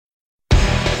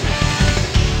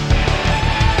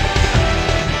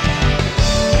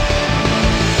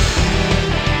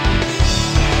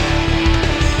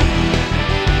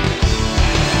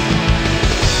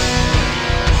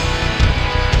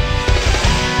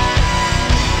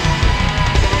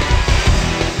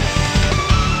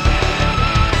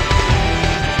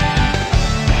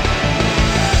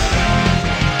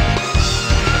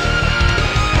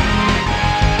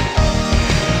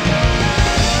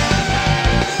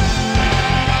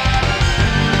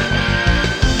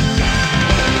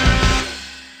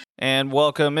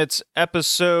welcome. It's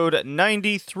episode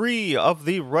 93 of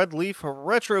the Red Leaf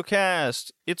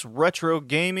Retrocast. It's retro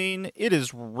gaming. It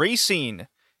is racing,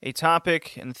 a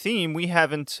topic and theme we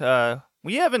haven't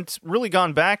really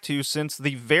gone back to since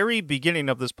the very beginning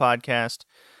of this podcast,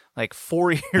 like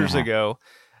 4 years ago.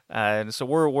 And so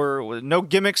we're no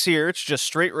gimmicks here. It's just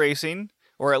straight racing,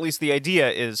 or at least the idea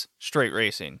is straight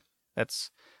racing. It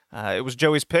was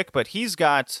Joey's pick, but he's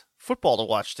got football to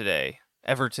watch today.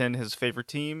 Everton, his favorite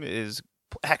team, is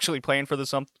actually playing for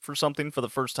something for the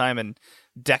first time in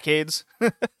decades.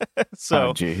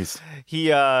 So jeez.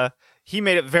 He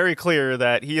made it very clear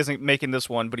that he isn't making this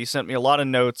one, but he sent me a lot of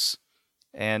notes,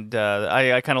 and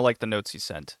I kind of like the notes he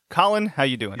sent. Colin, how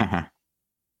you doing?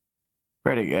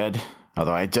 Pretty good.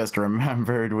 Although I just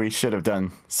remembered we should have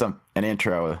done an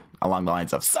intro along the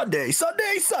lines of Sunday,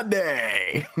 Sunday,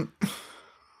 Sunday.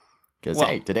 Because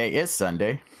hey, today is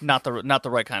Sunday. Not the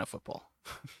right kind of football.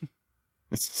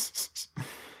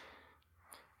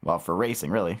 Well, for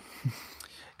racing, really.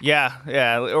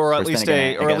 Yeah, or at least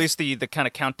the kind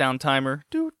of countdown timer.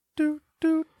 Do do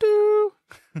do do.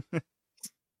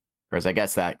 Whereas I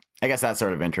guess that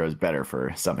sort of intro is better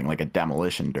for something like a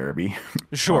demolition derby.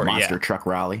 Sure, or monster truck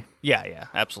rally. Yeah,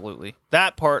 absolutely.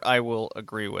 That part I will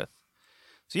agree with.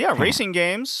 So yeah, racing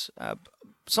games.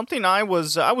 Something I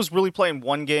was really playing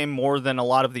one game more than a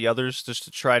lot of the others, just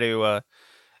to try to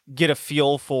get a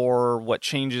feel for what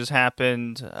changes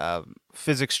happened,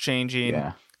 physics changing,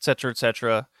 et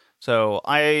cetera. So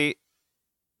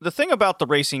the thing about the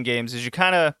racing games is you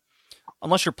kind of,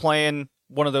 unless you're playing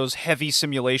one of those heavy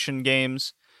simulation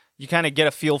games, you kind of get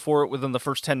a feel for it within the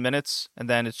first 10 minutes, and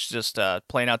then it's just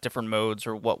playing out different modes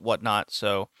or whatnot.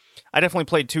 So I definitely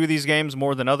played two of these games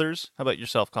more than others. How about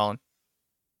yourself, Colin?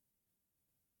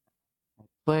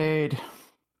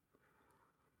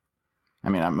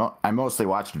 I mostly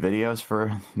watched videos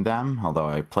for them, although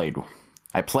I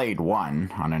played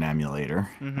one on an emulator,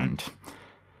 and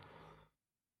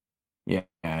yeah,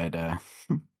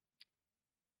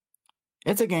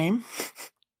 it's a game.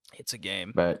 It's a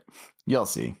game, but you'll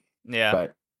see. Yeah.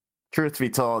 But truth be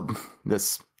told,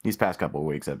 these past couple of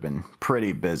weeks I've been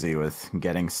pretty busy with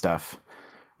getting stuff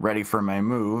ready for my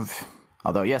move.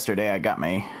 Although yesterday I got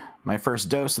my first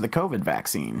dose of the COVID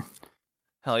vaccine.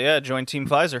 Hell yeah, join Team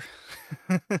Pfizer.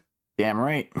 Damn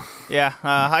right. Yeah,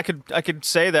 I could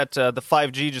say that the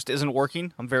 5G just isn't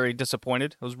working. I'm very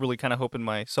disappointed. I was really kind of hoping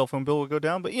my cell phone bill would go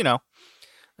down, but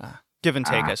give and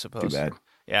take, I suppose. Too bad.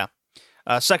 Yeah.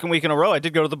 Second week in a row, I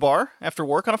did go to the bar after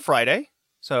work on a Friday.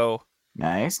 So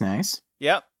nice.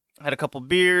 Yep. Had a couple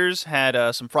beers,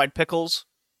 had some fried pickles.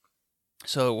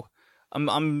 So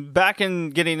I'm back in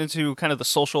getting into kind of the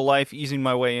social life, easing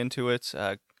my way into it.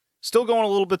 Still going a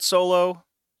little bit solo.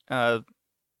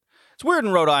 It's weird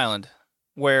in Rhode Island,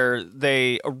 where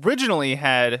they originally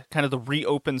had kind of the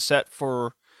reopened set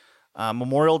for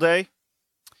Memorial Day.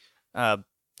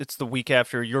 It's the week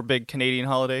after your big Canadian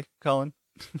holiday, Colin.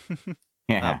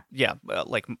 Yeah.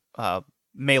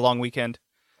 May long weekend.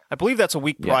 I believe that's a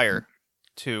week prior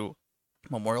to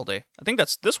Memorial Day. I think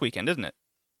that's this weekend, isn't it?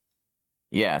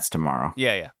 Yeah, it's tomorrow.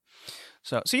 Yeah.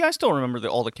 So, see, I still remember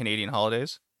all the Canadian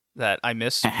holidays that I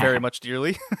miss very much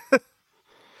dearly.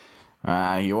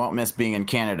 You won't miss being in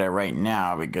Canada right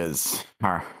now because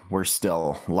we're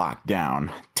still locked down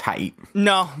tight.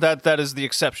 No, that is the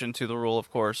exception to the rule, of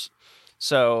course.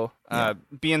 So,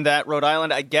 being that Rhode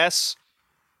Island, I guess,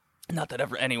 not that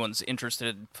ever anyone's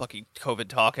interested in fucking COVID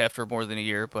talk after more than a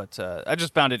year, but I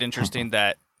just found it interesting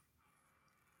that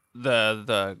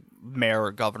the mayor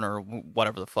or governor,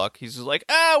 whatever the fuck, he's just like,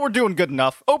 we're doing good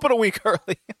enough. Open a week early.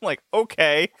 I'm like,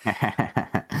 okay.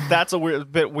 That's a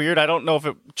bit weird. I don't know if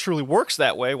it truly works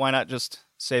that way. Why not just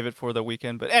save it for the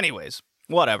weekend? But anyways,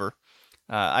 whatever.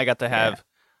 I got to have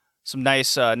some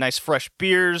nice fresh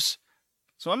beers.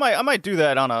 So I might do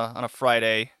that on a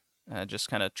Friday, just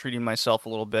kind of treating myself a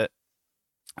little bit.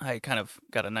 I kind of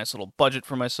got a nice little budget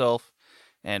for myself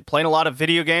and playing a lot of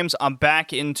video games. I'm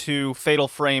back into Fatal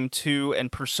Frame 2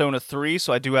 and Persona 3,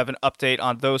 so I do have an update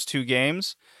on those two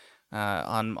games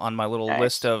on my little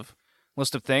list of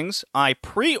things. I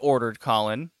pre-ordered,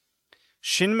 Colin,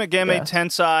 Shin Megami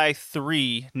Tensei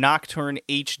 3 Nocturne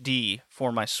HD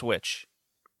for my Switch.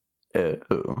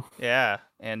 Oh. Yeah,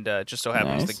 and just so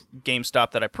happens the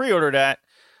GameStop that I pre-ordered at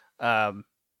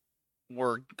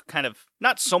were kind of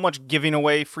not so much giving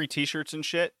away free t-shirts and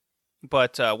shit,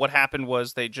 but what happened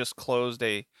was they just closed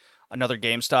another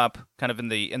GameStop kind of in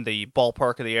the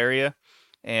ballpark of the area,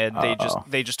 and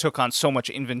they just took on so much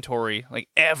inventory. Like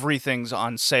everything's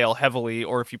on sale heavily,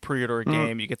 or if you pre-order a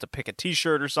game, you get to pick a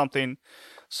t-shirt or something.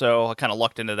 So I kind of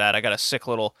lucked into that. I got a sick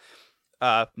little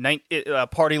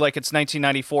Party Like It's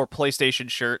 1994 PlayStation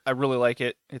shirt. I really like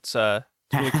it. It's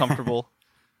really comfortable.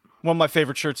 One of my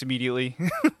favorite shirts immediately.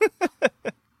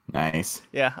 Nice.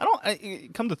 Yeah,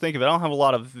 come to think of it, I don't have a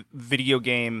lot of video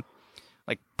game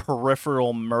like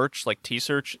peripheral merch, like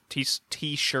t-shirts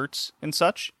and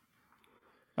such.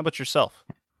 How about yourself?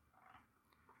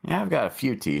 Yeah, I've got a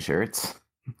few t-shirts.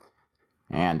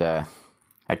 And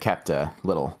I kept a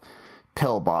little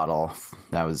pill bottle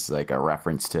that was like a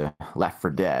reference to Left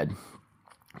 4 Dead.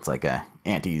 It's like a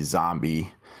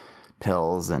anti-zombie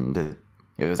pills, and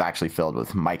it was actually filled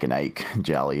with Mike and Ike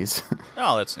jellies.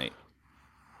 Oh, that's neat.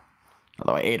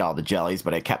 Although I ate all the jellies,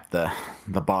 but I kept the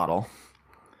bottle.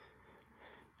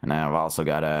 And I've also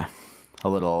got a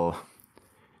little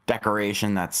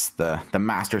decoration that's the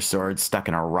Master Sword stuck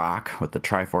in a rock with the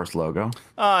Triforce logo.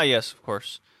 Ah, yes, of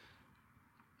course.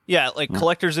 Yeah, like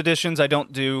collector's editions I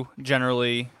don't do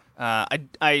generally. I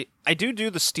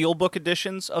do the steelbook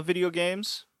editions of video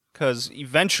games, because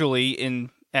eventually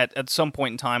at some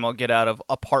point in time I'll get out of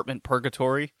apartment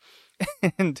purgatory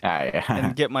and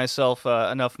get myself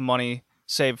enough money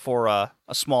saved for a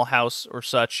small house or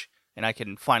such, and I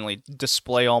can finally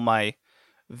display all my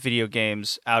video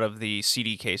games out of the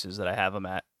CD cases that I have them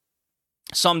at.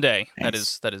 Someday.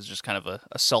 Nice. That is just kind of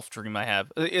a self dream I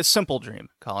have. A simple dream,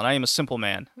 Colin. I am a simple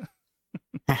man.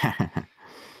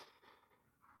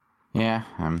 Yeah,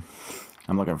 I'm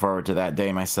looking forward to that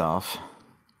day myself.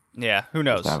 Yeah, who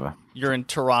knows? You're in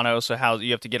Toronto, so how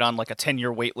you have to get on like a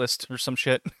 10-year wait list or some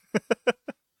shit.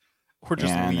 Or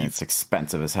just leave. And it's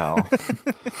expensive as hell.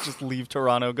 Just leave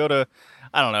Toronto. Go to,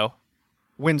 I don't know,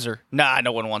 Windsor. Nah,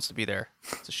 no one wants to be there.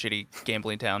 It's a shitty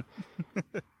gambling town.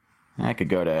 I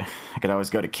could always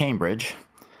go to Cambridge.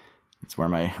 It's where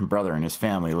my brother and his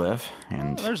family live,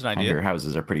 and there's an idea. Their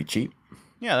houses are pretty cheap.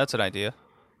 Yeah, that's an idea.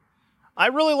 I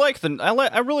really like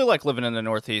living in the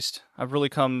Northeast. I've really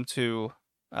come to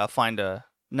find a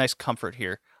nice comfort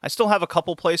here. I still have a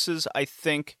couple places. I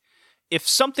think if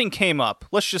something came up,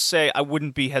 let's just say I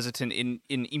wouldn't be hesitant in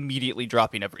immediately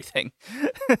dropping everything.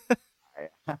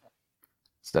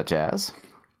 Such as?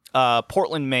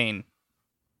 Portland, Maine.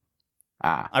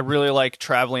 I really like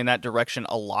traveling that direction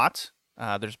a lot.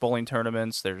 There's bowling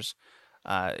tournaments.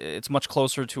 It's much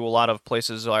closer to a lot of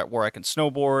places where I can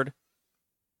snowboard.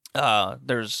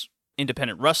 There's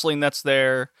independent wrestling that's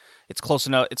there. It's close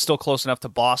enough. It's still close enough to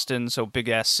Boston, so big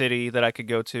ass city that I could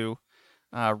go to.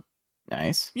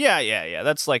 Nice. Yeah.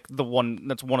 That's like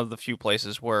that's one of the few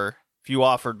places where if you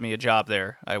offered me a job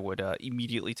there, I would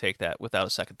immediately take that without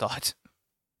a second thought.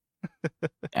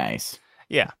 Nice.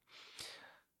 Yeah.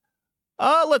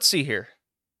 Let's see here.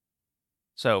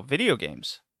 So, video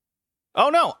games. Oh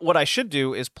no, what I should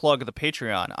do is plug the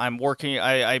Patreon. I'm working.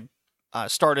 I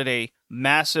started a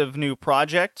massive new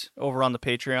project over on the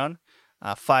Patreon.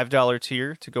 $5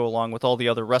 tier to go along with all the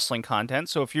other wrestling content.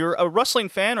 So if you're a wrestling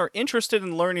fan or interested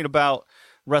in learning about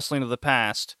wrestling of the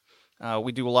past,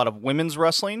 we do a lot of women's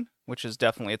wrestling, which is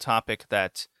definitely a topic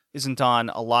that isn't on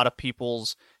a lot of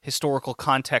people's historical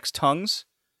context tongues,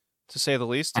 to say the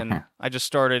least. And I just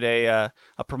started a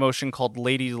promotion called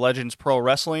Lady Legends Pro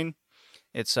Wrestling.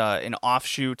 It's an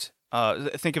offshoot.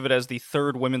 Think of it as the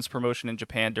third women's promotion in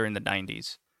Japan during the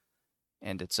 90s.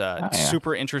 And it's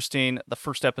super interesting. The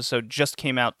first episode just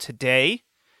came out today,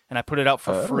 and I put it out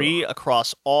for free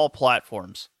across all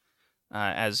platforms.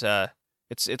 It's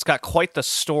got quite the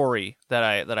story that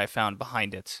I found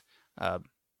behind it.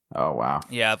 Oh wow!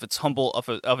 Yeah, of its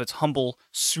humble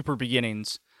super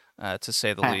beginnings, to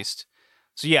say the least.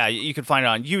 So yeah, you can find it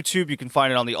on YouTube. You can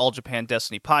find it on the All Japan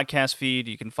Destiny podcast feed.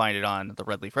 You can find it on the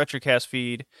Red Leaf Retrocast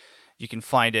feed. You can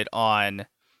find it on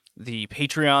the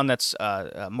Patreon that's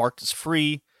marked as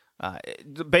free.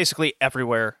 Basically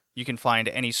everywhere you can find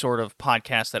any sort of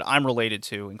podcast that I'm related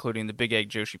to, including the Big Egg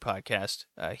Joshi podcast.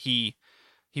 He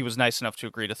was nice enough to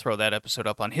agree to throw that episode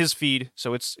up on his feed,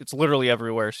 so it's literally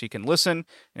everywhere, so you can listen.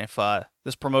 And if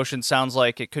this promotion sounds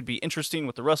like it could be interesting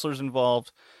with the wrestlers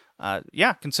involved,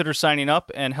 consider signing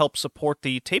up and help support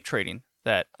the tape trading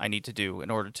that I need to do in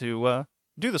order to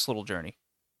do this little journey.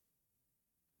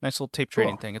 Nice little tape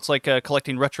trading thing. It's like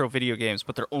collecting retro video games,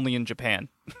 but they're only in Japan.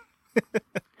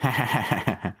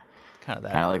 Kind of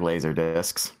that. I like laser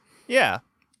discs. Yeah.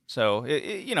 So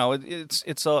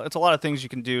it's a lot of things you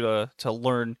can do to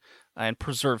learn and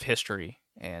preserve history.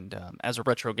 And as a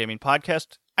retro gaming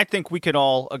podcast, I think we can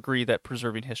all agree that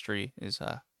preserving history is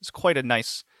quite a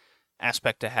nice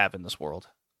aspect to have in this world.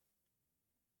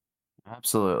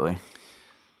 Absolutely.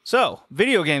 So,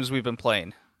 video games we've been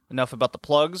playing. Enough about the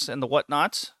plugs and the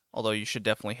whatnots, although you should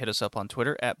definitely hit us up on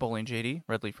Twitter @BowlingJD,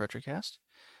 Red Leaf Retrocast.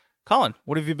 Colin,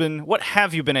 what have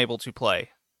you been able to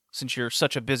play since you're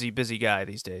such a busy guy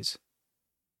these days?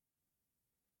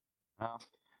 Well,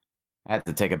 I had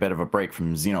to take a bit of a break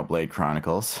from Xenoblade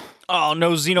Chronicles. Oh,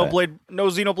 no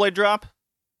Xenoblade drop?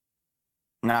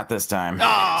 Not this time.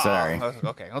 Oh, Sorry.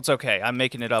 Okay, that's okay. I'm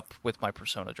making it up with my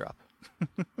Persona drop.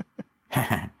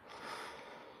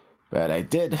 But I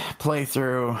did play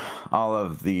through all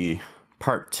of the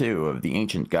Part 2 of the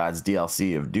Ancient Gods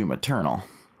DLC of Doom Eternal.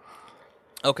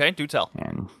 Okay, do tell.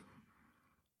 And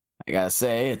I gotta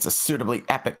say, it's a suitably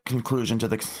epic conclusion to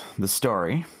the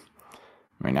story.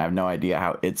 I mean, I have no idea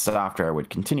how id Software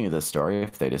would continue this story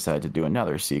if they decided to do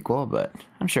another sequel, but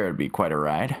I'm sure it'd be quite a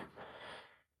ride.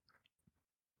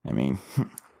 I mean,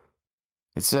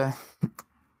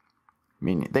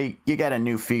 you get a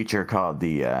new feature called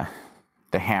the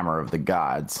Hammer of the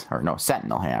Gods, or no,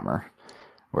 Sentinel Hammer,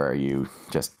 where you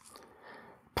just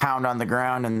pound on the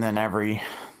ground and then every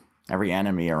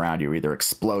enemy around you either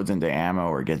explodes into ammo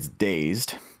or gets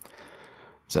dazed.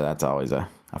 So that's always a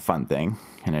fun thing,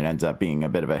 and it ends up being a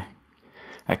bit of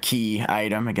a key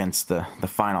item against the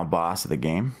final boss of the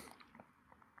game.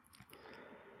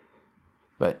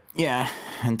 But yeah,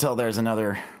 until there's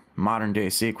another modern day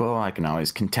sequel, I can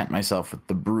always content myself with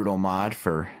the brutal mod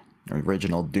for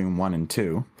original Doom 1 and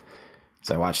 2.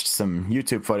 So I watched some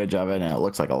YouTube footage of it, and it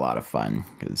looks like a lot of fun,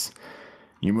 because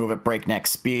you move at breakneck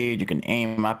speed, you can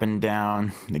aim up and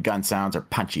down, the gun sounds are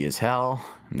punchy as hell,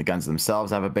 and the guns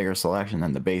themselves have a bigger selection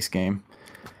than the base game.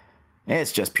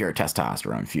 It's just pure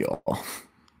testosterone fuel.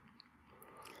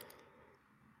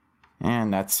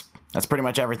 And that's pretty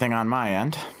much everything on my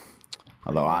end.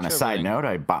 Although on a side note,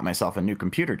 I bought myself a new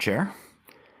computer chair,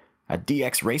 a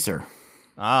DX Racer.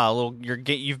 Ah,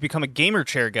 you've become a gamer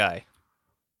chair guy.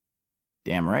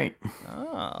 Damn right.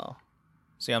 Oh.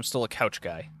 See, I'm still a couch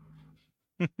guy.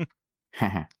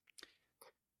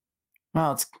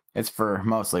 Well, it's for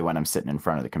mostly when I'm sitting in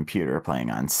front of the computer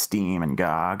playing on Steam and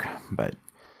GOG, but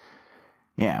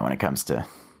yeah, when it comes to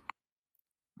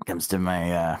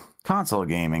my console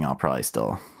gaming, I'll probably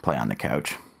still play on the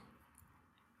couch.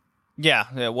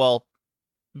 Yeah, well,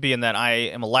 being that I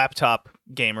am a laptop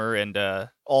gamer and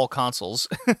all consoles,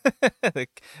 the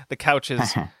couch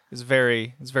is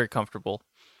very comfortable.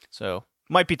 So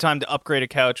might be time to upgrade a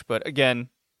couch, but again,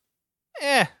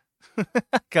 I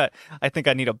think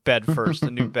I need a bed first,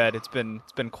 a new bed. It's been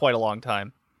quite a long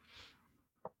time.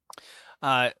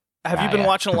 Have you been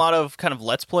watching a lot of kind of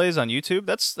Let's Plays on YouTube?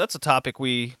 That's a topic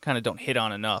we kind of don't hit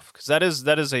on enough, because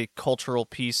that is a cultural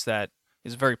piece that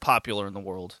is very popular in the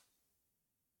world.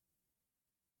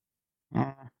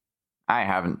 I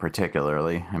haven't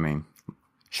particularly. I mean,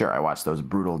 sure, I watch those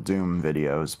brutal Doom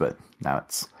videos, but now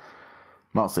it's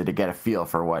mostly to get a feel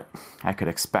for what I could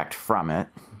expect from it.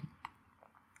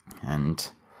 And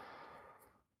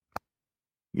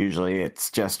usually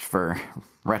it's just for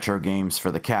retro games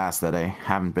for the cast that I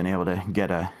haven't been able to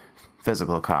get a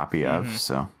physical copy of,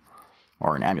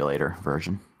 or an emulator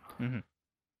version. Mm-hmm.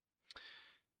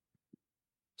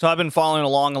 So I've been following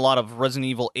along a lot of Resident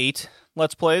Evil 8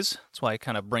 Let's Plays. That's why I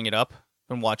kind of bring it up.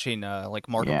 Been watching like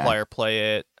Markiplier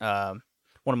play it. One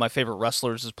of my favorite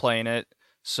wrestlers is playing it.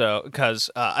 So,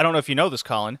 because I don't know if you know this,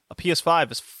 Colin, a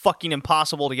PS5 is fucking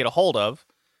impossible to get a hold of,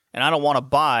 and I don't want to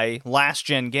buy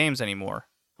last-gen games anymore.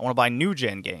 I want to buy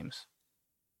new-gen games.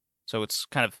 So it's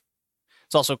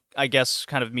also, I guess,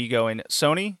 kind of me going,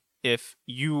 Sony, if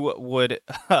you would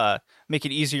make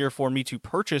it easier for me to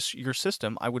purchase your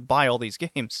system, I would buy all these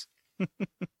games.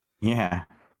 Yeah.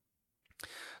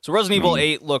 So Resident Evil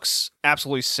 8 looks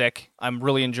absolutely sick. I'm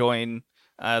really enjoying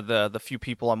the few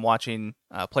people I'm watching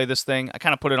play this thing. I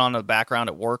kind of put it on in the background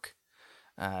at work,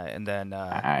 and then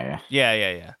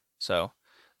yeah. So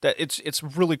that it's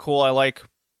really cool. I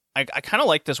kind of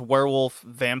like this werewolf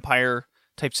vampire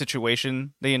type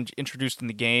situation they introduced in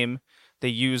the game. They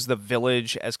use the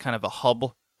village as kind of a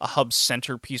hub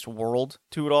centerpiece world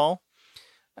to it all.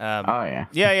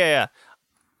 Yeah.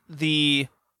 The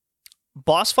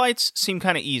boss fights seem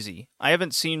kind of easy. I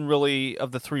haven't seen really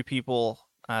of the three people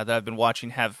that I've been watching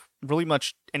have really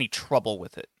much any trouble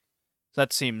with it. So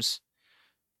that seems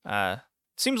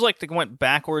like they went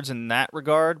backwards in that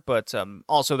regard, but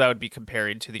also that would be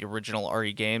compared to the original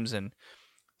RE games, and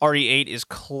RE8 is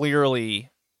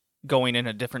clearly going in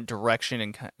a different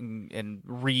direction and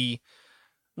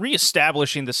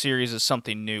reestablishing the series as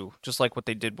something new, just like what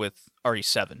they did with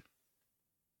RE7.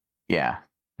 Yeah,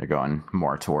 they're going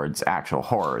more towards actual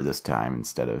horror this time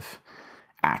instead of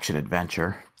action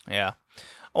adventure. Yeah.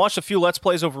 I watched a few Let's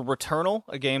Plays over Returnal,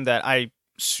 a game that I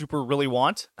super really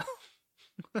want.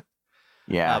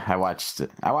 Yeah, I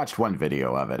watched one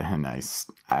video of it, and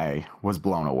I was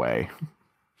blown away.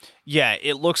 Yeah,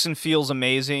 it looks and feels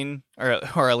amazing,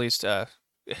 or at least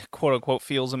quote unquote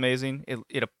feels amazing.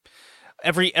 It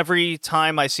every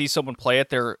time I see someone play it,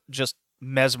 they're just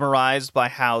mesmerized by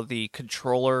how the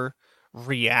controller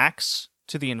reacts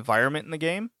to the environment in the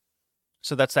game.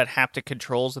 So that's that haptic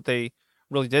controls that they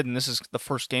really did, and this is the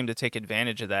first game to take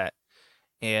advantage of that.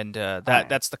 And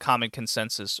that's the common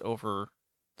consensus over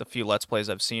the few Let's Plays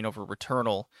I've seen over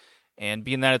Returnal. And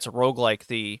being that it's a roguelike,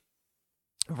 the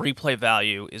replay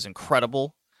value is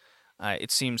incredible.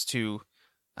 It seems to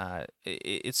have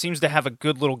a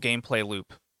good little gameplay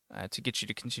loop to get you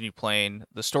to continue playing.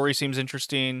 The story seems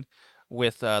interesting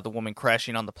with the woman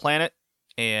crashing on the planet,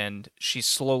 and she's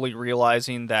slowly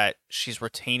realizing that she's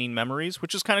retaining memories,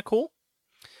 which is kind of cool.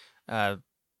 I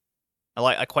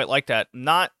quite like that.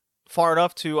 Not far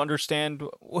enough to understand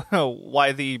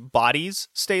why the bodies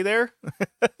stay there.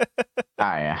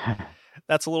 Yeah.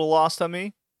 That's a little lost on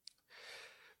me.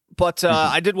 But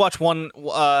I did watch one.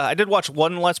 I did watch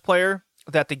one Let's Player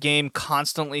that the game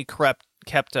constantly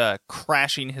kept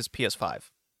crashing his PS5.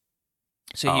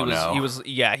 So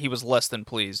he was less than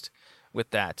pleased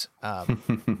with that.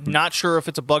 Not sure if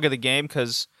it's a bug of the game,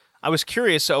 because I was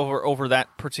curious over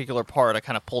that particular part. I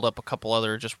kind of pulled up a couple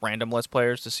other just random Let's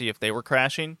Players to see if they were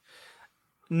crashing.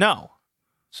 No.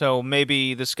 So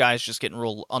maybe this guy's just getting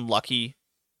real unlucky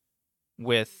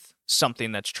with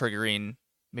something that's triggering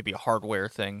maybe a hardware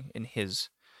thing in his...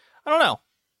 I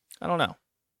don't know.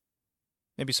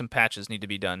 Maybe some patches need to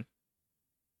be done.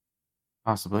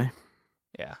 Possibly.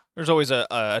 Yeah. There's always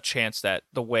a chance that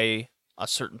the way a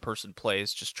certain person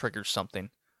plays just triggers something.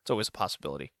 It's always a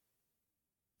possibility.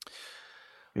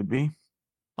 Could be.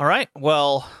 All right.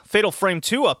 Well, Fatal Frame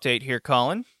 2 update here,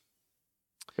 Colin.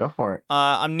 Go for it.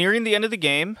 I'm nearing the end of the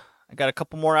game. I got a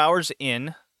couple more hours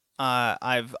in.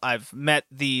 I've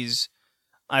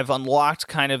unlocked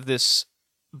kind of this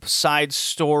side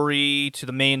story to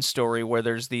the main story where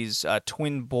there's these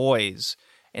twin boys,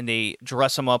 and they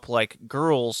dress them up like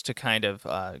girls to kind of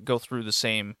go through the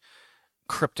same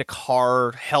cryptic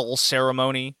horror hell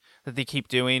ceremony that they keep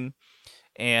doing.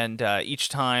 And each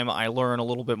time I learn a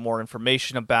little bit more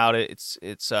information about it.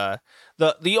 It's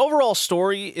the overall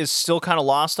story is still kind of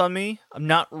lost on me. I'm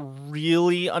not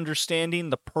really understanding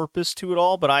the purpose to it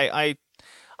all, but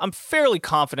I'm fairly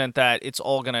confident that it's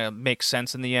all gonna make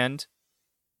sense in the end.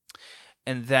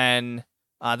 And then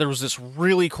there was this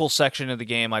really cool section of the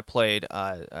game I played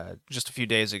just a few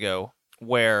days ago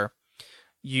where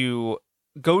you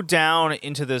go down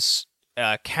into this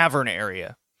cavern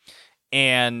area,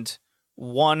 and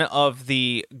one of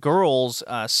the girls,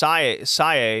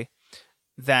 Sae,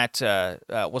 that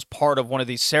was part of one of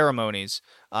these ceremonies,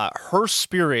 her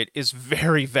spirit is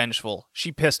very vengeful.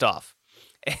 She pissed off.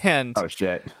 And oh,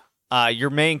 shit.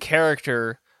 Your main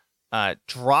character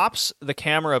drops the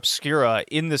camera obscura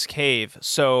in this cave,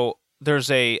 so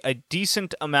there's a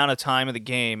decent amount of time in the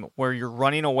game where you're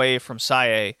running away from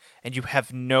Sae and you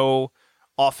have no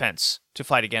offense to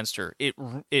fight against her.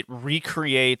 It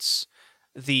recreates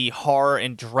the horror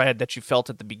and dread that you felt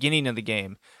at the beginning of the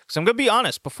game. Because I'm going to be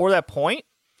honest, before that point,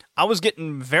 I was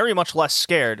getting very much less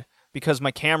scared because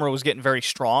my camera was getting very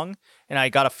strong and I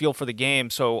got a feel for the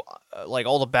game. So like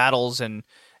all the battles and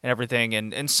everything,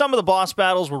 and some of the boss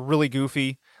battles were really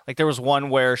goofy. Like there was one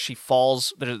where she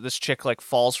falls, this chick like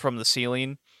falls from the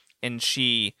ceiling and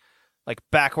she like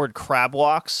backward crab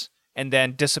walks and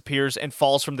then disappears and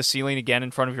falls from the ceiling again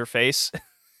in front of your face.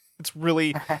 It's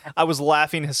really, I was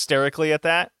laughing hysterically at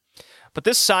that. But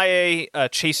this Sae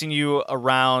chasing you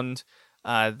around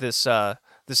this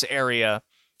area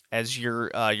as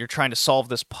you're trying to solve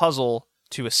this puzzle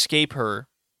to escape her,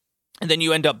 and then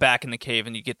you end up back in the cave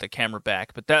and you get the camera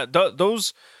back. But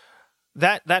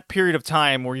that period of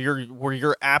time where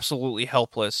you're absolutely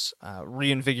helpless,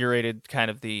 reinvigorated kind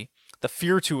of the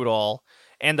fear to it all,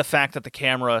 and the fact that the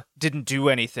camera didn't do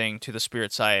anything to the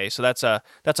Spirit Sae. So that's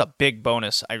a big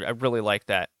bonus. I really like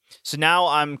that. So now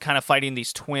I'm kind of fighting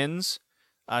these twins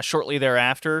shortly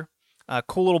thereafter.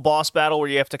 Cool little boss battle where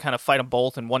you have to kind of fight them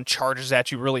both, and one charges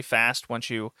at you really fast once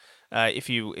you if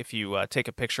you take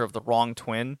a picture of the wrong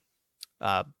twin.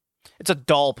 It's a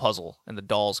doll puzzle, and the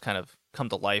dolls kind of come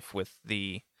to life with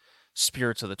the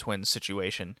spirits of the twins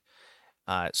situation.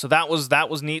 So that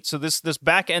was neat. So this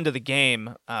back end of the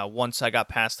game, once I got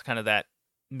past kind of that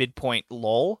midpoint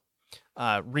lull,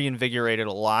 reinvigorated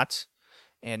a lot,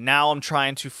 and now I'm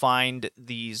trying to find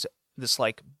this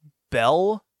like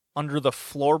bell under the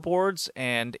floorboards,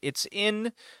 and it's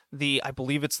in I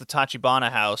believe it's the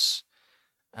Tachibana house,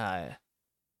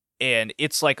 and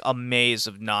it's like a maze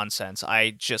of nonsense.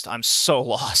 I'm so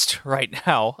lost right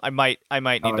now. I might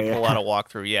need to pull out a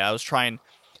walkthrough. Yeah, I was trying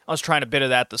a bit of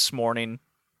that this morning.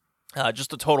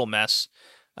 Just a total mess.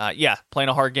 Yeah, playing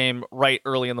a hard game right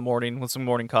early in the morning with some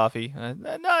morning coffee.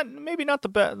 Maybe not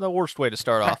the worst way to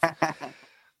start off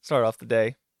the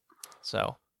day.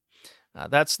 So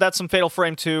that's some Fatal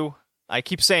Frame 2. I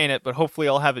keep saying it, but hopefully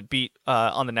I'll have it beat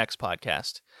on the next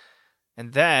podcast.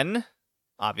 And then,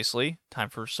 obviously, time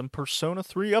for some Persona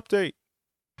 3 update.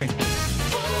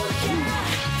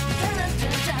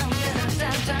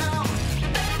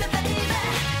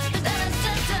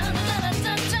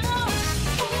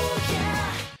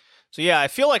 So yeah, I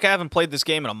feel like I haven't played this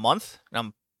game in a month, and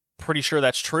I'm pretty sure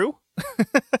that's true.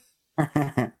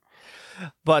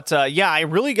 But yeah, I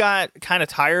really got kind of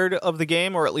tired of the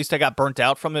game, or at least I got burnt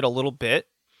out from it a little bit.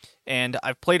 And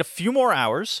I've played a few more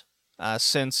hours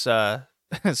since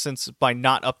since my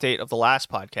not update of the last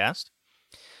podcast.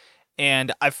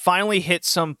 And I've finally hit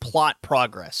some plot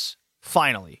progress.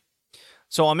 Finally.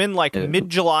 So I'm in like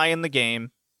mid-July in the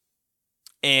game,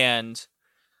 and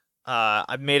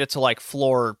I've made it to like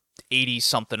floor 80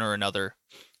 something or another.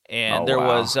 And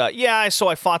was so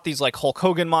I fought these like Hulk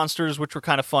Hogan monsters, which were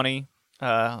kind of funny.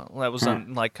 That was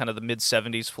on like kind of the mid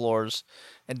 70s floors.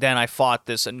 And then I fought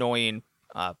this annoying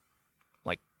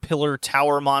like pillar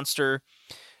tower monster.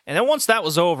 And then once that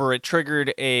was over, it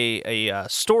triggered a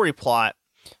story plot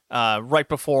right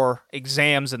before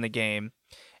exams in the game.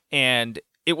 And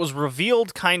it was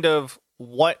revealed kind of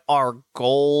what our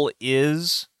goal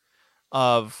is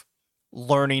of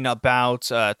learning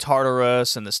about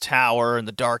Tartarus and this tower and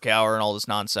the Dark Hour and all this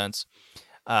nonsense.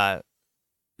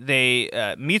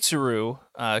 Mitsuru,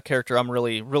 character I'm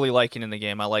really, really liking in the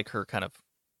game, I like her kind of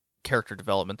character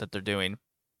development that they're doing,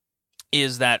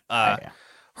 is that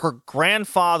her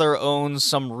grandfather owns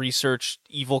some research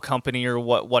evil company or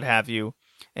what have you,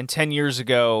 and 10 years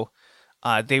ago,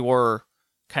 they were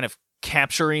kind of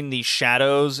capturing these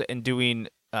shadows and doing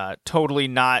totally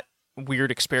not weird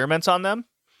experiments on them.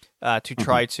 To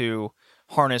try to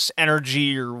harness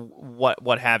energy or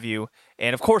what have you.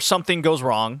 And of course something goes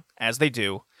wrong, as they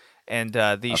do. And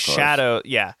these shadows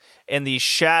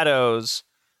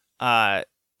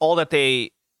all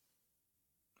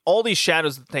these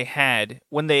shadows that they had,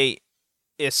 when they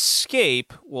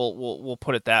escape, we'll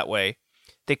put it that way,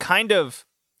 they kind of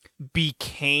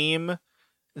became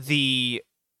the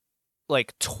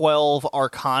like 12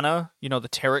 arcana, the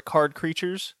tarot card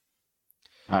creatures.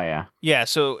 Oh, yeah. Yeah,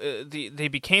 so they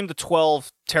became the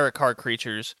 12 tarot card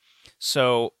creatures.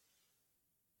 So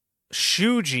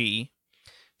Shuji,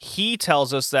 he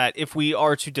tells us that if we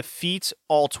are to defeat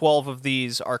all 12 of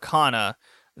these arcana,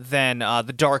 then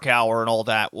the Dark Hour and all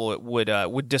that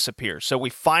would disappear. So we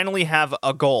finally have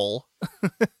a goal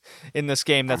in this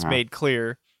game that's made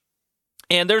clear.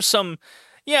 And there's some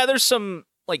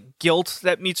like guilt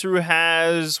that Mitsuru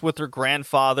has with her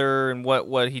grandfather and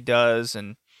what he does,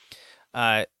 and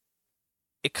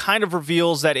it kind of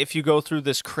reveals that if you go through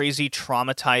this crazy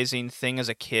traumatizing thing as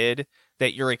a kid,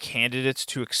 that you're a candidate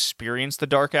to experience the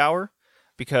Dark Hour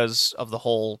because of the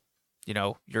whole,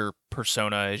 your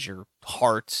persona is your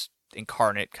heart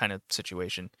incarnate kind of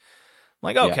situation. I'm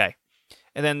like, okay. Yeah.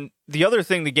 And then the other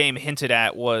thing the game hinted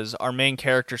at was our main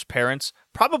character's parents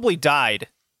probably died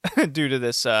due to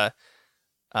this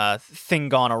thing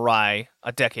gone awry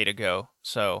a decade ago.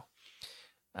 So,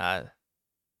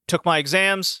 took my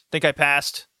exams, think I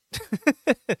passed.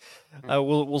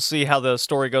 We'll see how the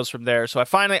story goes from there. So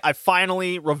I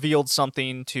finally revealed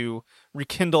something to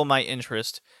rekindle my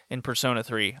interest in Persona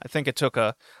 3. I think it took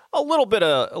a little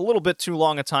bit too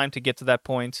long a time to get to that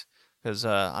point, because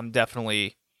I'm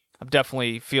definitely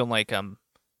feeling like I'm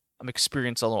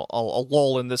experiencing a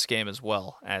lull in this game as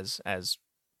well as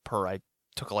per I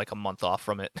took like a month off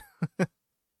from it.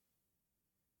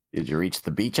 Did you reach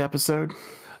the beach episode?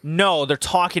 No, they're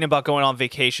talking about going on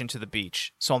vacation to the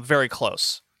beach, so I'm very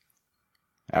close.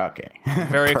 Okay.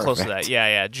 Very close to that.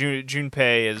 Yeah.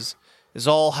 Junpei is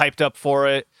all hyped up for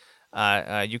it.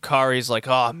 Yukari's like,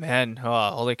 oh man,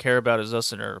 all they care about is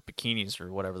us in our bikinis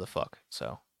or whatever the fuck.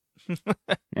 So.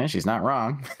 Yeah, she's not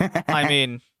wrong. I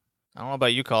mean, I don't know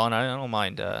about you, Colin. I don't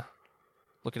mind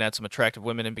looking at some attractive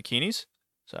women in bikinis.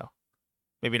 So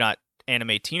maybe not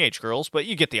anime teenage girls, but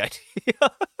you get the idea.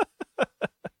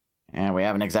 And we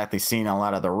haven't exactly seen a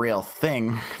lot of the real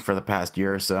thing for the past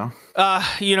year or so.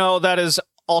 That is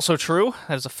also true.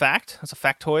 That is a fact. That's a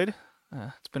factoid.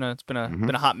 It's been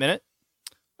a hot minute.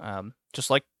 Just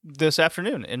like this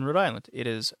afternoon in Rhode Island, it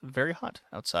is very hot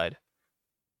outside.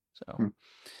 So,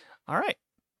 all right.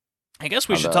 I guess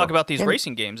we should talk about these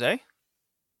racing games, eh?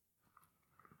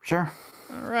 Sure.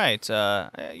 All right.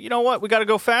 You know what? We got to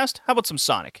go fast. How about some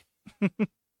Sonic?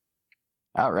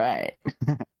 All right.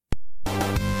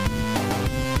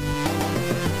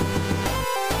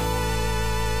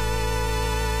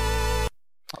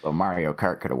 Although Mario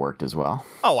Kart could have worked as well.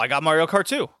 Oh, I got Mario Kart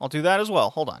 2. I'll do that as well.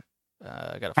 Hold on.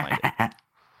 I gotta find it.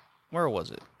 Where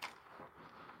was it?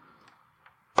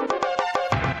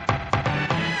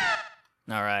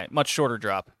 All right. Much shorter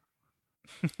drop.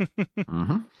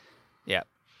 Mm-hmm. Yeah.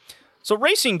 So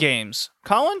racing games.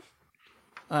 Colin,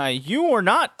 you were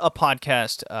not a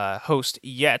podcast host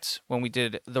yet when we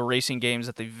did the racing games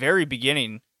at the very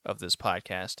beginning of this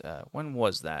podcast. When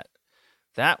was that?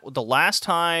 The last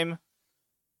time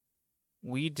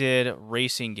we did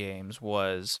racing games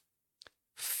was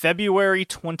February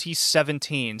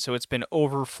 2017. So it's been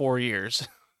over 4 years.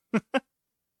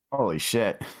 Holy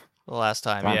shit. The last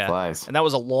time, Time yeah. flies. And that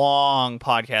was a long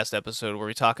podcast episode where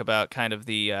we talk about kind of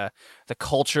the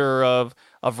culture of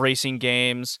racing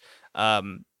games,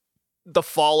 the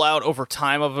fallout over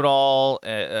time of it all.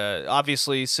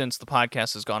 Obviously, since the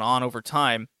podcast has gone on over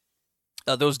time,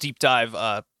 those deep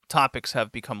dive topics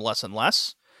have become less and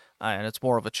less, and it's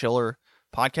more of a chiller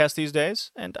podcast these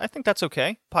days. And I think that's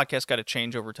okay. Podcasts got to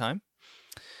change over time.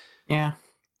 Yeah.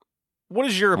 What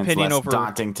is your opinion it's less over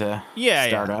daunting to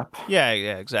start up? Yeah,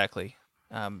 exactly.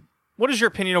 What is your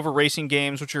opinion over racing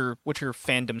games? What's your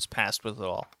fandom's past with it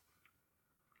all?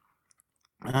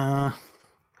 Well,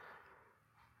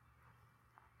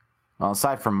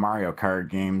 aside from Mario Kart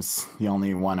games, the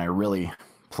only one I really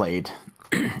played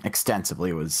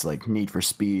extensively was like Need for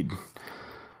Speed,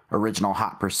 Original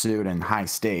Hot Pursuit, and High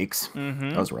Stakes.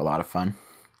 Mm-hmm. Those were a lot of fun.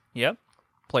 Yep,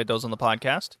 played those on the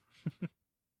podcast.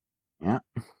 Yeah.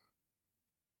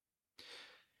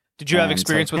 Did you have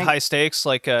experience with High Stakes,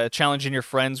 like challenging your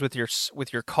friends with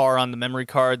your car on the memory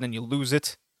card, and then you lose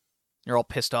it? You're all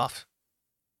pissed off.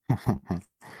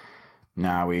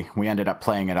 No, we ended up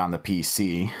playing it on the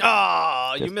PC.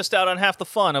 Ah, you missed out on half the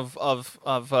fun of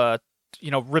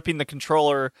ripping the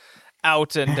controller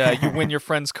out, and you win your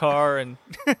friend's car. And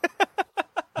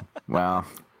well,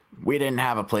 we didn't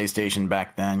have a PlayStation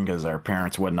back then because our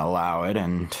parents wouldn't allow it,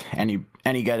 and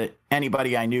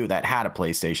anybody I knew that had a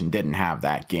PlayStation didn't have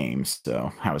that game,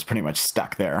 so I was pretty much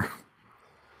stuck there.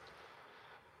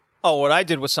 Oh, what I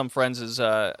did with some friends is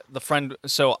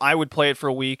so I would play it for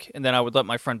a week, and then I would let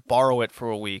my friend borrow it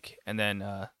for a week, and then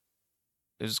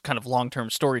there's kind of long-term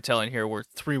storytelling here where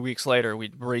 3 weeks later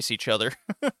we'd race each other.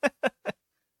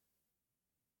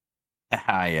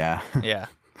 Yeah. Yeah.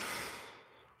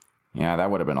 Yeah,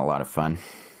 that would have been a lot of fun,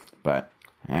 but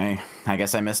I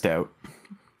guess I missed out.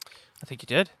 I think you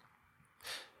did.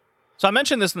 So I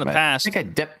mentioned this in the past. I think I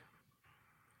dipped.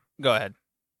 Go ahead.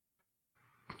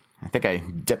 I think I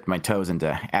dipped my toes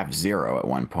into F-Zero at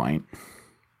one point,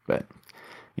 but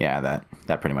yeah,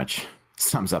 that pretty much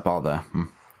sums up all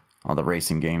the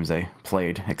racing games I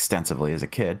played extensively as a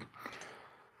kid.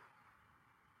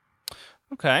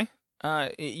 Okay.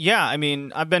 Yeah, I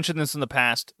mean, I've mentioned this in the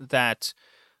past that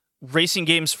racing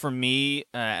games for me,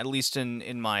 at least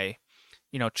in my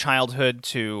childhood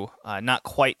to not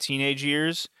quite teenage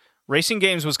years, racing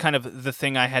games was kind of the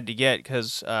thing I had to get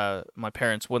because my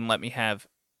parents wouldn't let me have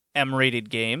M-rated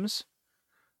games.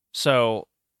 So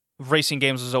racing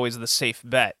games was always the safe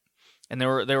bet. And they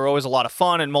were always a lot of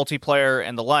fun and multiplayer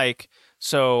and the like.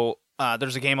 So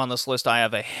there's a game on this list I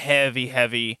have a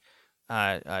heavy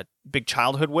big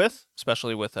childhood with,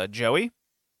 especially with Joey.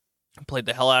 I played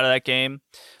the hell out of that game.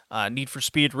 Need for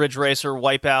Speed, Ridge Racer,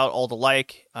 Wipeout, all the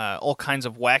like. All kinds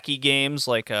of wacky games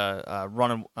like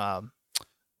Running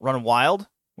Wild,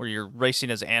 where you're racing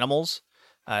as animals.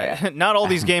 Not all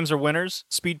these games are winners.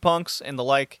 Speed Punks and the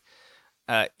like.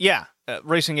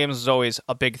 Racing games is always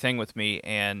a big thing with me,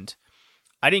 and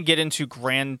I didn't get into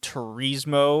Gran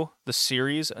Turismo, the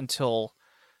series, until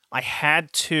I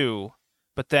had to.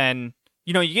 But then,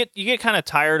 you get kind of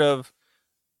tired of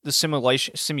the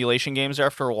simulation games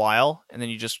after a while, and then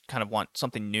you just kind of want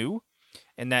something new,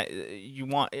 and that you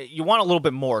want a little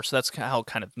bit more. So that's how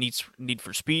kind of Need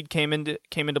for Speed came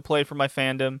into play for my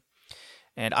fandom.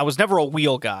 And I was never a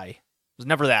wheel guy. I was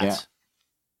never that. Yeah.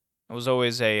 I was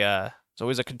always a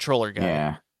controller guy.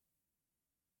 Yeah.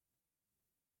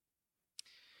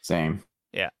 Same.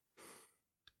 Yeah.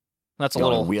 That's The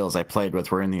only wheels I played with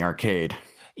were in the arcade.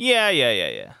 Yeah.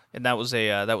 And that was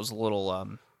a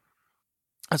little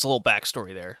that's a little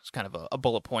backstory there. It's kind of a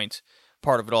bullet point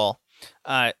part of it all.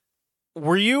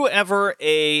 Were you ever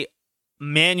a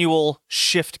manual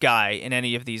shift guy in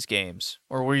any of these games,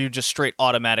 or were you just straight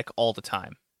automatic all the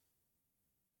time?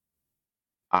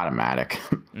 Automatic.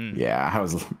 Yeah,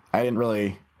 I didn't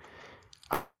really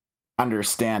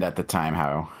understand at the time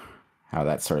how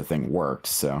that sort of thing worked,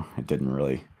 so I didn't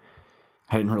really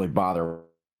bother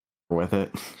with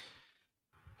it.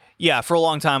 Yeah, for a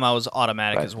long time I was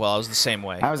automatic as well. I was the same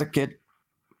way. I was a kid.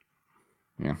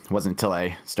 Yeah, it wasn't until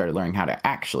I started learning how to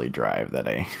actually drive that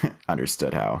I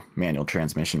understood how manual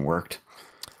transmission worked.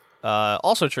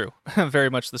 Also true. Very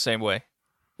much the same way.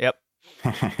 Yep.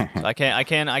 So I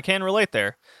can relate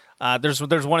there. There's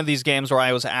one of these games where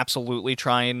I was absolutely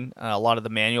trying a lot of the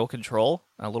manual control,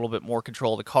 a little bit more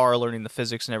control of the car, learning the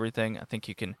physics and everything. I think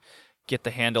you can get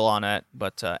the handle on it.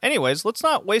 But anyways, let's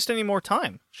not waste any more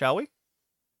time, shall we?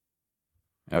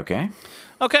 Okay.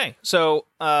 Okay. So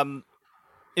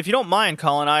if you don't mind,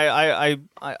 Colin,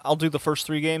 I'll do the first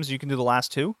 3 games. You can do the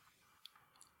last 2.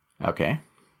 Okay.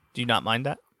 Do you not mind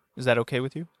that? Is that okay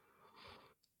with you?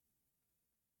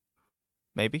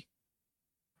 Maybe.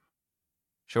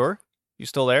 Sure? You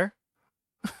still there?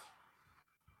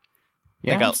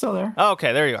 Yeah, I'm still there. Oh,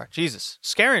 okay, there you are. Jesus.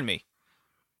 Scaring me.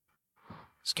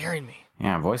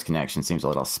 Yeah, voice connection seems a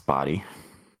little spotty.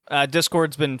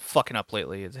 Discord's been fucking up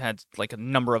lately. It's had like a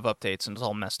number of updates and it's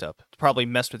all messed up. It's probably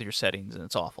messed with your settings and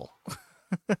it's awful.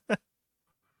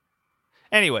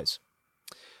 Anyways.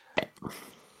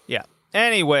 Yeah.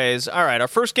 Anyways, all right. Our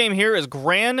first game here is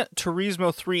Gran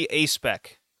Turismo 3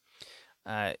 A-Spec.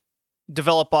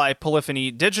 Developed by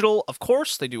Polyphony Digital, of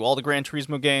course. They do all the Gran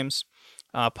Turismo games.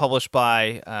 Published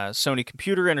by Sony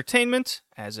Computer Entertainment,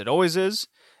 as it always is.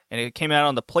 And it came out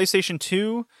on the PlayStation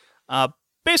 2,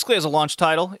 basically as a launch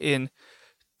title in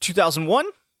 2001.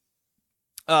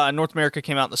 North America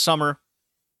came out in the summer,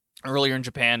 earlier in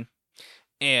Japan.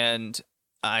 And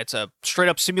it's a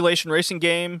straight-up simulation racing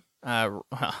game.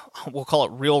 We'll call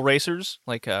it Real Racers,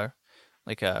 like a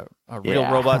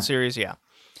real robot series. Yeah.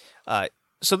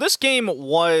 So this game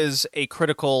was a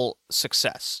critical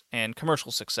success and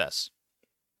commercial success.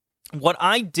 What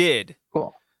I did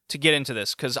to get into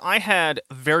this, because I had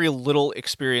very little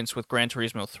experience with Gran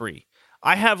Turismo 3.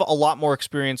 I have a lot more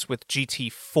experience with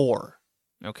GT4,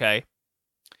 okay?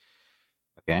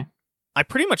 Okay. I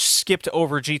pretty much skipped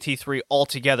over GT3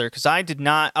 altogether because I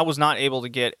was not able to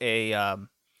get a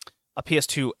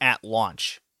PS2 at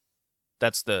launch.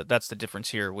 That's the difference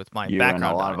here with my background. You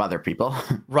and a lot of other people.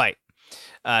 Right.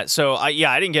 So I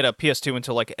didn't get a PS2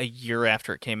 until like a year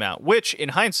after it came out, which in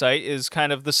hindsight is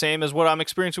kind of the same as what I'm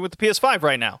experiencing with the PS5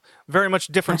 right now. Very much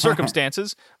different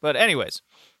circumstances, but anyways.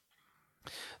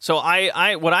 So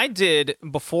what I did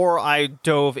before I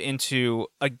dove into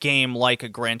a game like a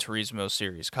Gran Turismo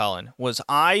series, Colin, was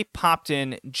I popped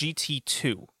in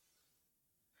GT2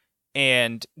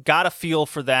 and got a feel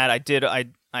for that.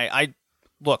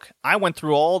 I went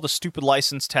through all the stupid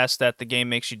license tests that the game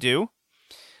makes you do.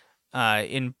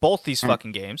 In both these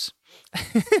fucking games.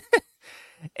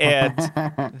 And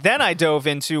then I dove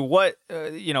into what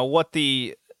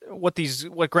Gran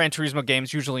Turismo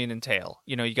games usually entail.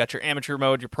 You know, you got your amateur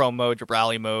mode, your pro mode, your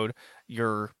rally mode,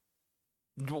 your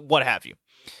what have you.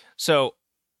 So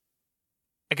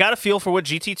I got a feel for what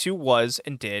GT2 was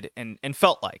and did and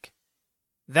felt like.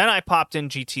 Then I popped in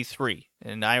GT3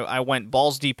 and I went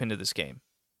balls deep into this game.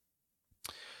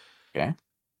 Okay.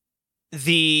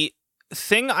 The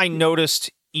thing I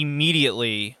noticed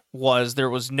immediately was there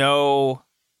was no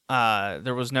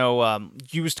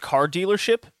used car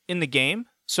dealership in the game.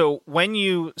 So when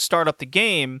you start up the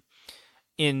game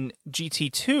in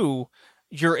GT2,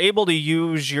 you're able to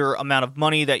use your amount of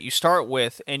money that you start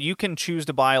with, and you can choose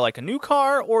to buy like a new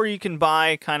car, or you can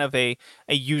buy kind of a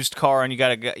used car, and you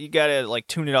gotta like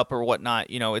tune it up or whatnot.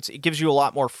 You know, it gives you a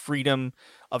lot more freedom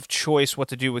of choice what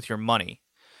to do with your money.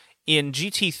 In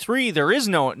GT3, there is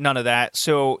none of that,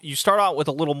 so you start out with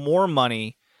a little more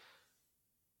money,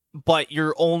 but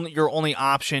your only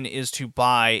option is to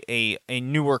buy a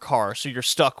newer car. So you're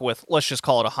stuck with, let's just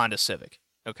call it a Honda Civic,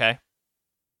 okay?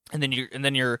 And then you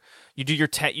do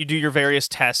your various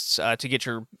tests to get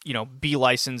your B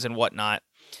license and whatnot.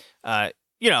 Go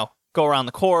around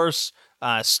the course,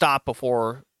 stop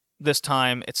before this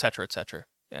time, etc., etc.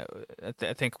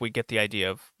 I think we get the idea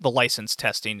of the license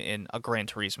testing in a Gran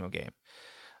Turismo game.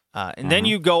 And then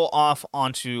you go off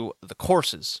onto the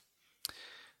courses.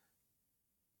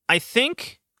 I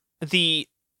think the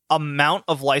amount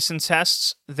of license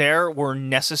tests there were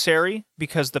necessary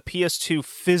because the PS2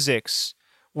 physics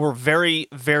were very,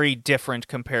 very different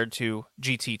compared to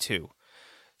GT2.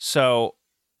 So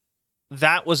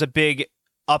that was a big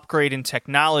upgrade in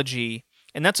technology.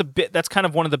 And that's kind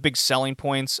of one of the big selling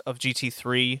points of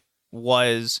GT3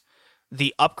 was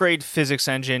the upgrade physics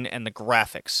engine and the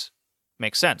graphics.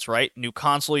 Makes sense, right? New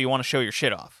console, you want to show your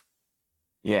shit off.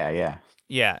 Yeah.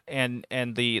 Yeah, and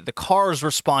the cars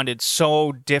responded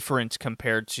so different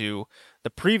compared to the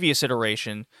previous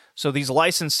iteration. So these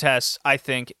license tests, I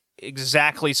think,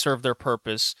 exactly served their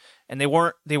purpose, and they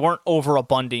weren't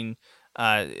overabunding.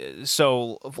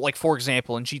 So, like for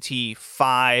example, in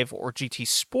GT5 or GT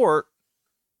Sport,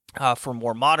 for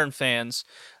more modern fans,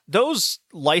 those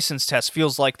license tests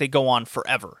feels like they go on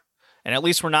forever. And at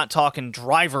least we're not talking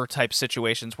driver type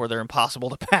situations where they're impossible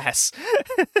to pass.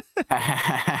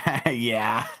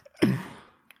 Yeah.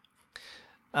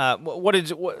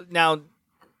 Now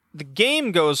the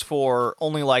game goes for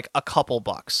only like a couple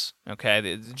bucks. Okay,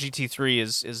 the GT3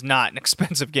 is not an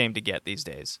expensive game to get these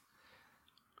days.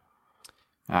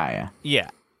 Ah, yeah. Yeah.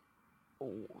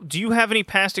 Do you have any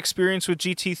past experience with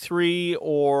GT3,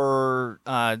 or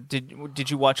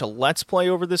did you watch a Let's Play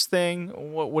over this thing?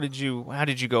 How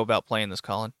did you go about playing this,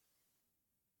 Colin?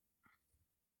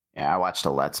 Yeah, I watched a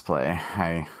Let's Play.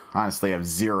 I honestly have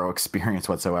zero experience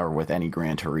whatsoever with any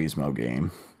Gran Turismo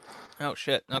game. Oh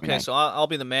shit. Okay, so I'll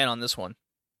be the man on this one.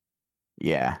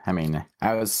 Yeah, I mean,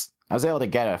 I was able to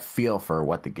get a feel for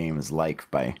what the game is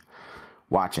like by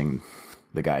watching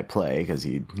the guy play, because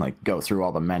he'd like go through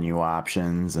all the menu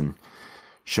options and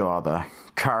show all the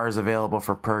cars available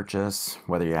for purchase,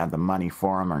 whether you had the money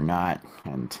for them or not,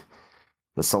 and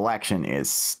the selection is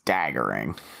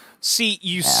staggering. See,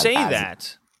 you say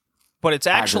that, but it's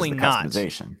actually not.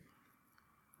 Customization.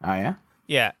 Oh yeah?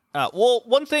 Yeah. Well,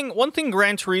 one thing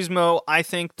Gran Turismo I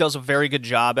think does a very good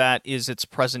job at is its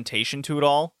presentation to it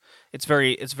all. It's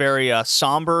very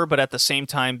somber, but at the same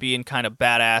time being kind of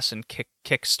badass and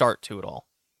kick start to it all.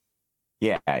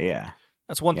 Yeah, yeah.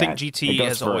 That's one thing GT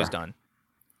has always done.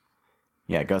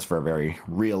 Yeah, it goes for a very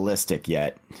realistic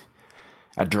yet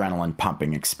adrenaline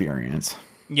pumping experience.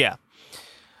 Yeah.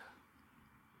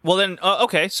 Well then,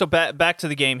 okay, so back to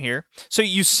the game here. So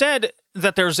you said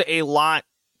that there's a lot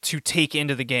to take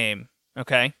into the game,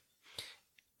 okay?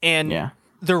 And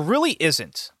there really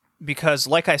isn't. Because,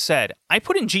 like I said, I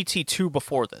put in GT2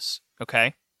 before this,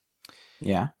 okay?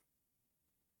 Yeah.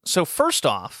 So, first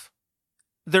off,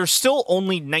 there's still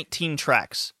only 19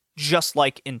 tracks, just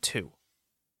like in 2.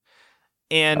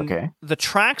 And the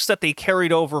tracks that they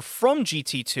carried over from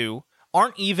GT2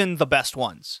 aren't even the best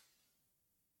ones.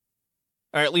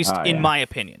 Or at least in my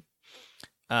opinion.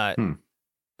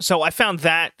 So, I found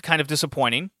that kind of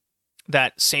disappointing.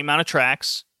 That same amount of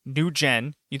tracks, new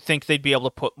gen, you'd think they'd be able to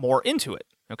put more into it.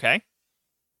 Okay.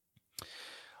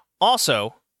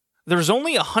 Also, there's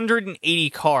only 180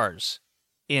 cars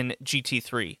in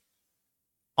GT3.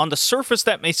 On the surface,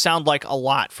 that may sound like a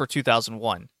lot for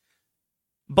 2001.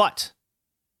 But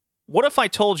what if I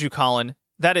told you, Colin,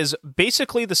 that is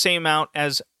basically the same amount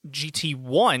as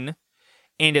GT1,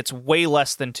 and it's way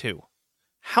less than 2?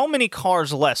 How many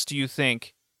cars less do you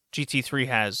think GT3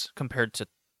 has compared to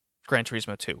Gran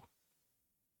Turismo 2?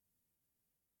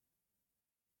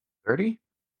 30?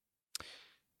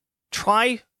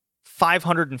 Try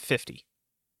 550.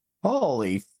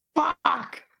 Holy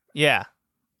fuck! Yeah.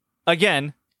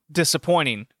 Again,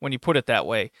 disappointing when you put it that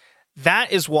way.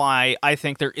 That is why I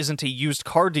think there isn't a used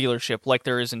car dealership like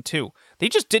there is in 2. They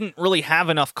just didn't really have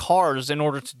enough cars in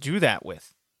order to do that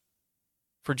with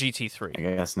for GT3.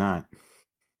 I guess not.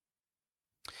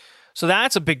 So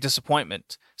that's a big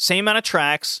disappointment. Same amount of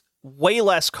tracks, way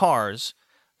less cars.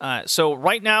 So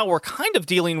right now we're kind of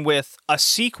dealing with a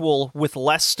sequel with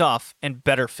less stuff and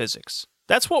better physics.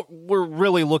 That's what we're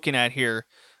really looking at here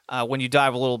when you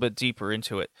dive a little bit deeper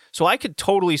into it. So I could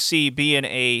totally see being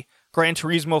a Gran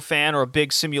Turismo fan or a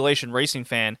big simulation racing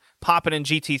fan popping in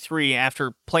GT3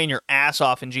 after playing your ass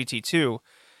off in GT2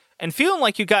 and feeling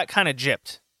like you got kind of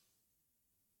gypped.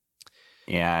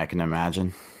 Yeah, I can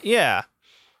imagine. Yeah.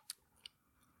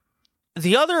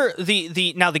 Now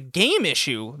the game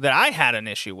issue that I had an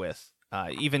issue with,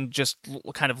 even just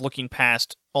kind of looking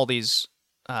past all these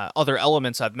other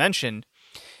elements I've mentioned,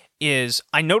 is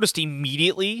I noticed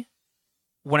immediately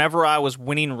whenever I was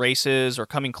winning races or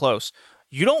coming close,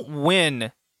 you don't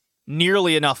win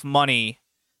nearly enough money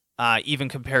even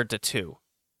compared to 2.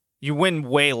 You win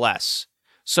way less.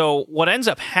 So what ends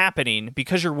up happening,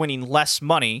 because you're winning less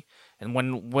money, and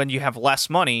when you have less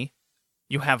money,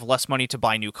 you have less money to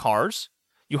buy new cars.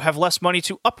 You have less money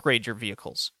to upgrade your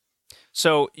vehicles.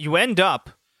 So you end up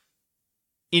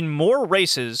in more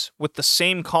races with the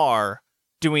same car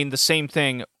doing the same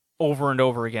thing over and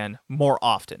over again more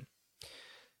often.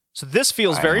 So this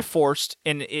feels very forced,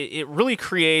 and it really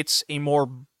creates a more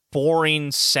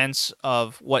boring sense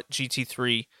of what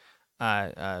GT3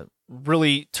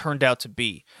 really turned out to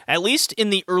be, at least in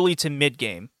the early to mid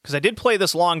game, because I did play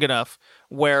this long enough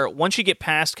where once you get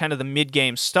past kind of the mid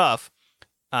game stuff,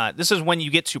 this is when you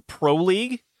get to Pro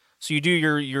League. So you do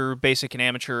your basic and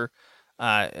amateur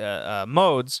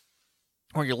modes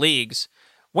or your leagues.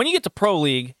 When you get to Pro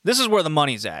League, this is where the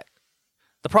money's at.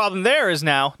 The problem there is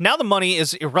now the money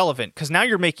is irrelevant because now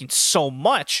you're making so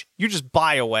much, you just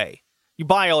buy away. You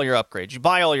buy all your upgrades. You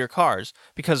buy all your cars.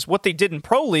 Because what they did in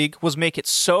Pro League was make it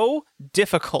so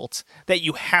difficult that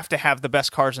you have to have the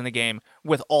best cars in the game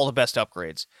with all the best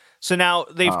upgrades. So now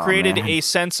they've created a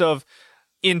sense of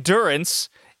endurance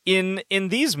in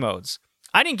these modes.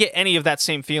 I didn't get any of that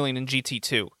same feeling in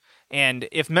GT2. And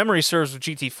if memory serves with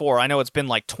GT4, I know it's been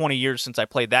like 20 years since I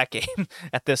played that game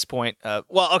at this point.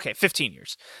 15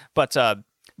 years. But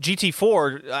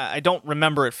GT4, I don't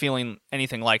remember it feeling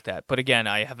anything like that. But again,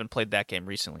 I haven't played that game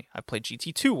recently. I've played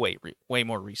GT2 way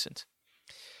more recent.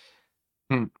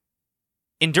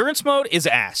 Endurance mode is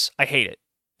ass. I hate it.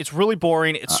 It's really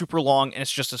boring, it's super long, and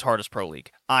it's just as hard as Pro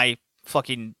League. I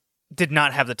fucking did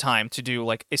not have the time to do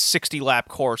like a 60-lap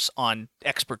course on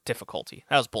expert difficulty.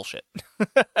 That was bullshit.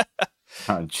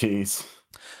 Oh, jeez.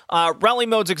 Rally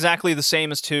mode's exactly the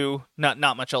same as 2.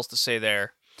 Not much else to say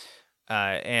there.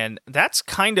 And that's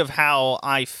kind of how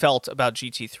I felt about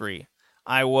GT3.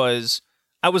 I was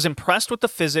impressed with the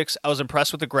physics. I was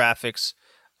impressed with the graphics.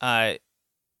 But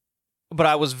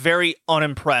I was very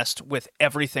unimpressed with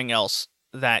everything else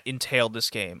that entailed this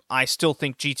game. I still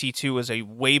think GT2 is a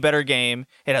way better game.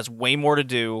 It has way more to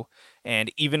do.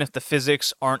 And even if the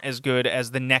physics aren't as good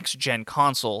as the next-gen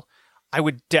console, I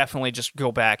would definitely just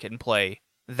go back and play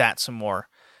that some more.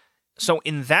 So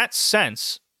in that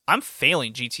sense, I'm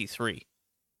failing GT3.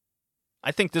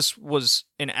 I think this was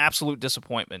an absolute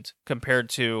disappointment compared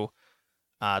to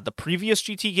the previous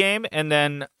GT game, and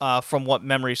then from what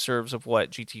memory serves of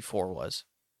what GT4 was.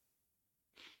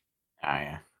 Oh,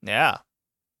 yeah. Yeah.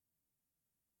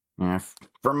 Yeah,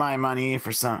 for my money,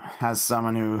 as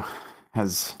someone who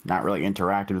has not really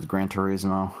interacted with Gran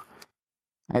Turismo,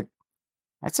 I'd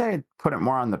say I'd put it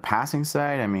more on the passing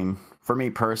side. I mean, for me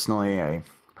personally, I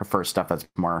prefer stuff that's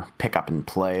more pick up and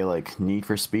play, like Need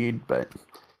for Speed, but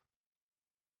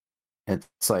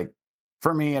it's like,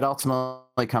 for me, it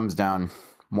ultimately comes down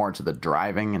more to the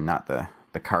driving and not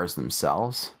the cars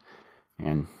themselves.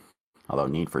 And although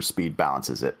Need for Speed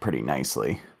balances it pretty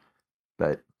nicely,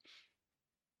 but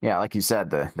yeah, like you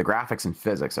said, the graphics and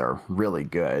physics are really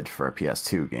good for a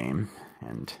PS2 game,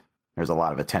 and there's a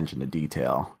lot of attention to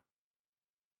detail.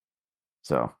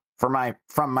 So, from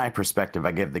my perspective,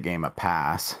 I give the game a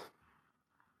pass.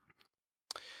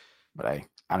 But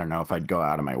I don't know if I'd go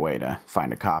out of my way to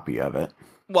find a copy of it.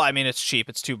 Well, I mean, it's cheap.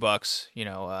 It's $2. You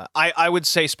know, I would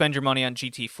say spend your money on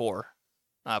GT4.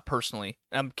 Personally,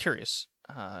 I'm curious.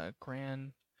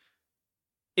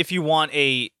 If you want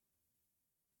a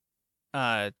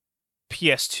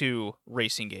PS2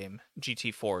 racing game,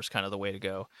 GT4 is kind of the way to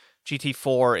go.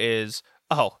 GT4 is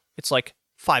it's like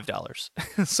 $5.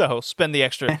 So spend the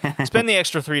extra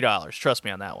 $3. Trust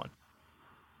me on that one.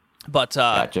 But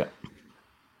Gotcha.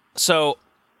 So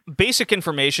basic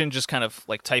information, just kind of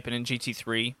like typing in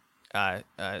GT3.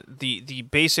 The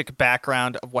basic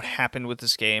background of what happened with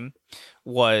this game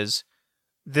was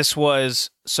this was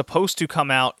supposed to come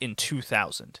out in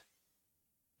 2000,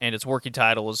 and its working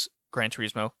title was Gran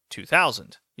Turismo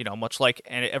 2000. You know, much like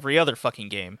every other fucking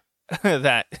game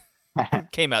that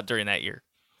came out during that year.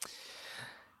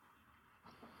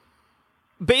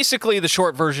 Basically, the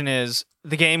short version is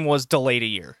the game was delayed a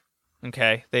year.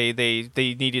 Okay, they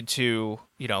needed to,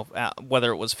 you know,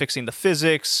 whether it was fixing the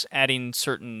physics, adding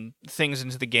certain things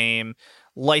into the game,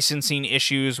 licensing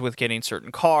issues with getting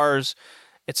certain cars,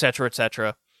 etc.,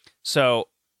 etc. So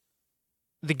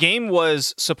the game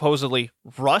was supposedly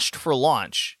rushed for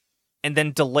launch and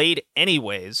then delayed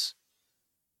anyways.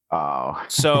 Oh.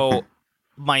 So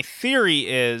my theory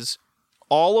is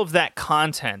all of that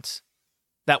content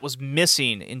that was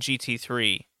missing in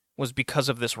GT3 was because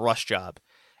of this rush job.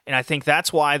 And I think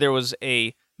that's why there was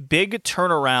a big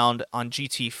turnaround on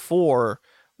GT4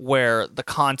 where the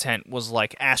content was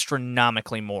like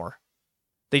astronomically more.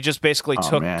 They just basically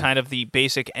took kind of the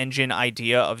basic engine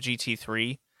idea of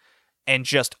GT3 and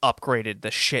just upgraded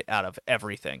the shit out of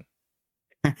everything.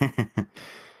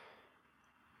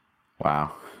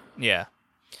 Wow. Yeah.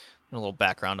 A little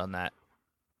background on that.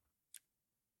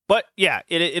 But yeah,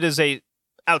 it is a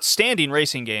outstanding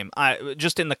racing game.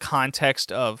 Just in the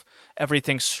context of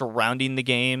everything surrounding the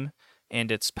game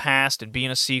and its past and being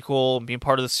a sequel and being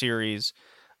part of the series,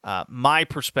 my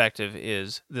perspective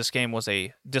is this game was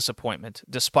a disappointment,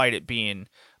 despite it being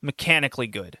mechanically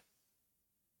good.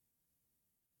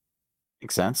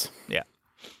 Makes sense. Yeah.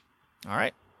 All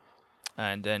right.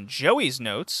 And then Joey's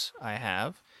notes I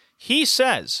have. He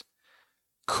says,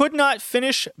 could not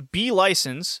finish B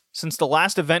license since the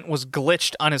last event was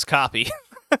glitched on his copy.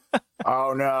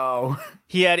 Oh, no.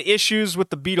 He had issues with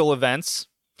the Beetle events.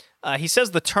 He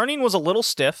says the turning was a little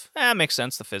stiff. Makes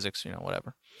sense, the physics, you know,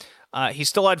 whatever. He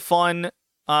still had fun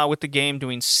with the game,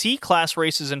 doing C-class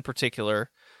races in particular.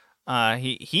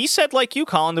 He said, like you,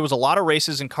 Colin, there was a lot of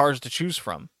races and cars to choose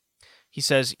from. He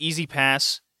says Easy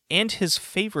Pass and his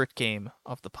favorite game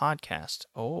of the podcast.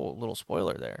 Oh, little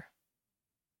spoiler there.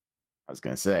 I was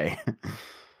going to say.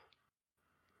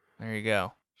 There you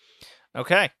go.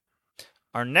 Okay.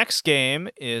 Our next game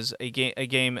is a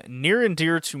game near and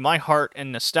dear to my heart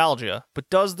and nostalgia. But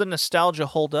does the nostalgia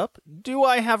hold up? Do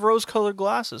I have rose-colored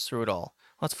glasses through it all?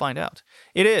 Let's find out.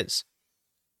 It is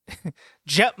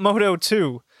Jet Moto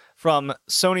 2 from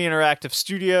Sony Interactive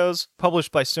Studios,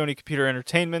 published by Sony Computer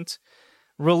Entertainment,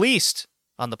 released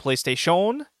on the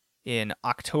PlayStation in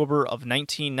October of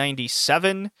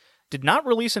 1997. Did not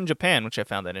release in Japan, which I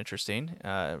found that interesting.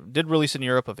 Did release in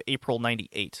Europe of April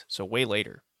 98, so way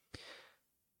later.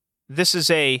 This is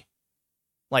a,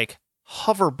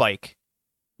 hover bike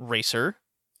racer.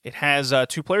 It has a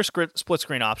 2-player split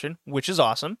screen option, which is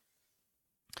awesome.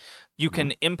 You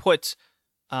can input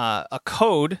a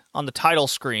code on the title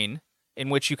screen in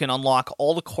which you can unlock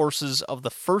all the courses of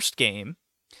the first game.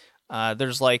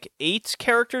 There's 8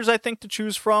 characters, I think, to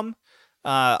choose from.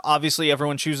 Obviously,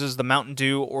 everyone chooses the Mountain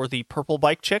Dew or the purple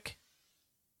bike chick.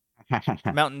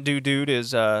 Mountain Dew dude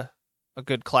is a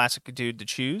good classic dude to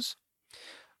choose.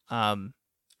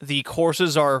 The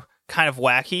courses are kind of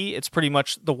wacky. It's pretty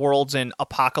much the world's in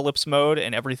apocalypse mode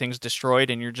and everything's destroyed,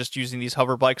 and you're just using these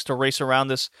hover bikes to race around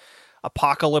this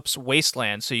apocalypse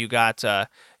wasteland. So you got a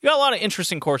lot of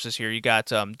interesting courses here. You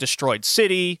got Destroyed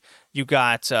City. You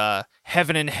got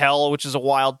Heaven and Hell, which is a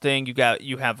wild thing.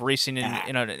 You have racing in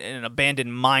an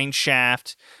abandoned mine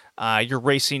shaft. You're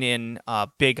racing in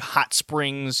big hot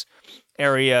springs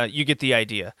area. You get the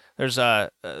idea. There's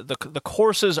the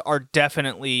courses are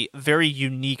definitely very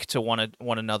unique to one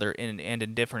another and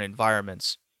in different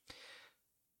environments.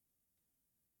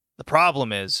 The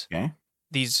problem is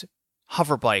these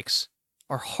hover bikes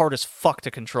are hard as fuck to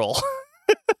control.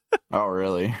 Oh,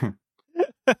 really?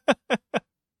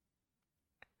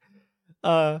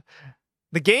 The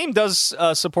game does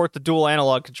support the dual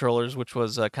analog controllers, which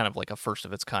was kind of like a first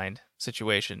of its kind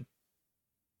situation.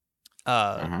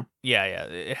 Yeah.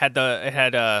 It had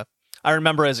I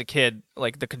remember as a kid,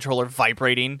 the controller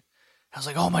vibrating. I was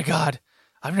like, oh my God,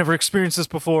 I've never experienced this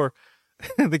before.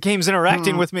 The game's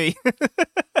interacting with me.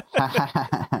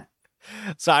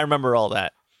 So I remember all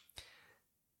that.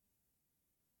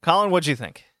 Colin, what'd you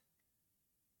think?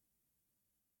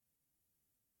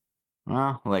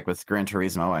 Well, like with Gran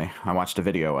Turismo, I watched a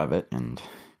video of it, and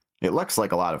it looks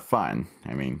like a lot of fun.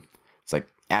 I mean, it's like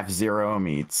F-Zero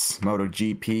meets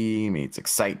MotoGP meets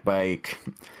Excite Bike.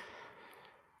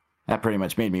 That pretty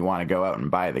much made me want to go out and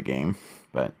buy the game,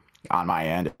 but on my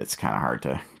end, it's kind of hard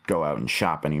to go out and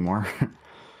shop anymore.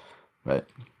 But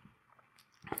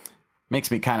makes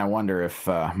me kind of wonder if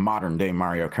modern-day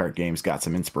Mario Kart games got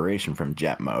some inspiration from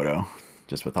Jet Moto,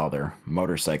 just with all their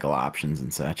motorcycle options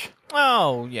and such.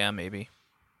 Oh, yeah, maybe.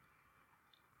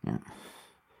 Yeah.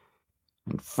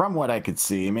 And from what I could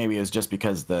see, maybe it was just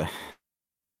because the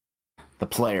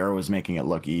player was making it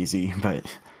look easy, but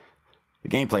the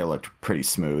gameplay looked pretty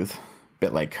smooth. A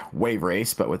bit like Wave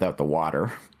Race, but without the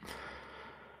water.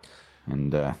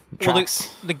 And the tracks...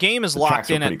 Well, the game is locked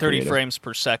in at 30 frames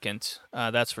per second.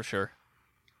 That's for sure.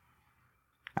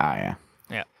 Ah, yeah.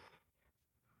 Yeah.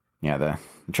 Yeah, the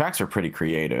tracks are pretty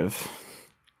creative,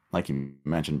 like you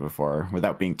mentioned before,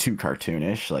 without being too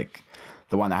cartoonish, like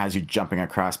the one that has you jumping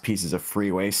across pieces of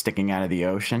freeway sticking out of the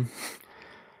ocean.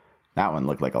 That one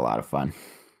looked like a lot of fun.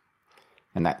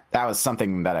 And that was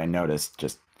something that I noticed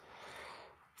just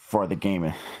for the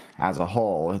game as a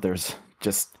whole. There's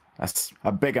just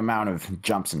a big amount of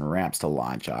jumps and ramps to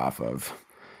launch off of.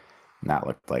 And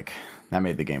that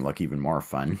made the game look even more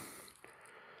fun.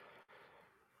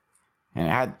 And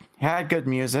it had good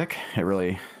music. It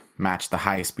really matched the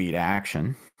high-speed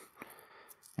action.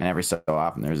 And every so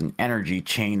often, there's an energy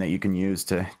chain that you can use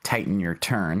to tighten your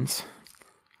turns.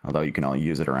 Although you can only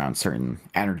use it around certain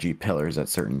energy pillars at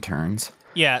certain turns.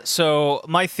 Yeah, so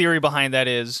my theory behind that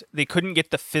is they couldn't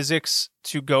get the physics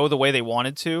to go the way they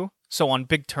wanted to. So on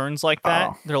big turns like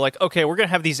that, they're like, okay, we're going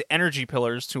to have these energy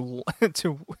pillars to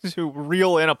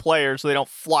reel in a player so they don't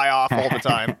fly off all the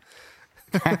time.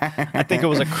 I think it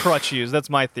was a crutch use. That's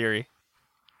my theory.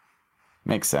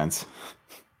 Makes sense.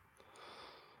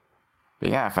 But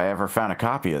yeah, if I ever found a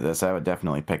copy of this, I would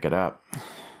definitely pick it up.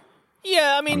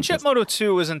 Yeah, I mean, Jet Moto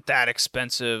 2 isn't that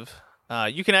expensive.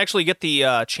 You can actually get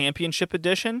the Championship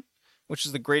Edition, which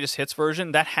is the greatest hits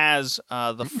version. That has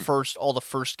all the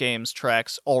first game's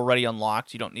tracks already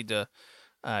unlocked. You don't need to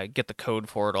get the code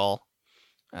for it all.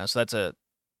 So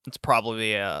it's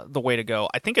probably the way to go.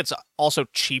 I think it's also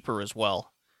cheaper as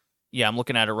well. Yeah, I'm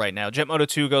looking at it right now. Jet Moto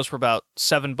 2 goes for about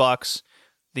 $7.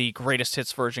 The greatest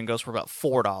hits version goes for about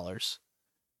 $4.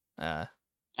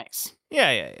 Nice.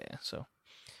 Yeah. So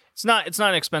it's not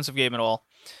an expensive game at all.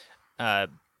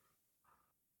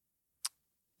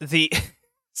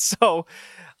 So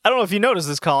I don't know if you noticed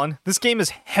this, Colin. This game is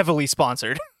heavily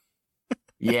sponsored.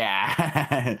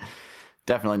 Yeah.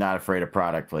 Definitely not afraid of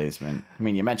product placement. I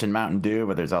mean, you mentioned Mountain Dew,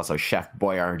 but there's also Chef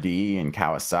Boyardee and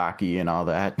Kawasaki and all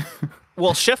that.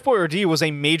 Well, Chef Boyardee was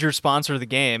a major sponsor of the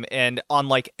game, and on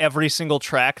like every single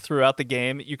track throughout the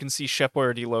game, you can see Chef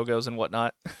Boyardee logos and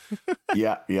whatnot.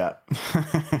 Yeah. Of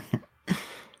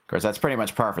course, that's pretty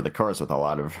much par for the course with a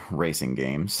lot of racing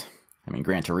games. I mean,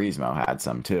 Gran Turismo had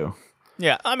some too.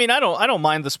 Yeah, I mean, I don't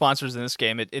mind the sponsors in this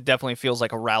game. It definitely feels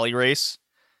like a rally race,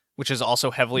 which is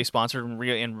also heavily sponsored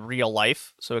in real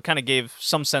life. So it kind of gave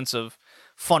some sense of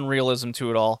fun realism to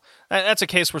it all. That's a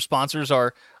case where sponsors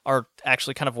are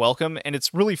actually kind of welcome, and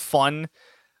it's really fun.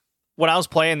 When I was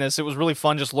playing this, it was really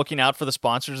fun just looking out for the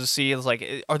sponsors to see, it's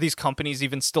like, are these companies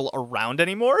even still around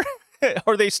anymore?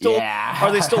 Are they still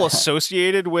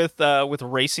associated with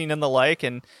racing and the like?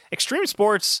 And extreme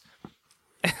sports,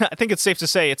 I think it's safe to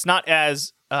say it's not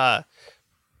as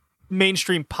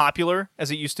mainstream popular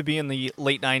as it used to be in the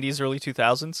late 90s, early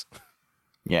 2000s.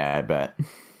 Yeah, I bet.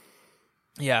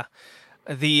 Yeah.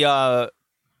 The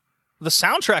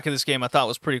soundtrack of this game I thought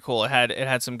was pretty cool. It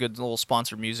had some good little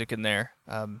sponsored music in there.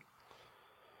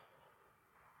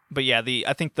 But yeah,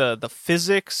 I think the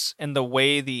physics and the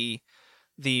way the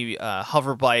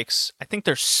hover bikes, I think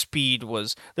their speed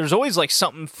there's always like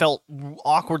something felt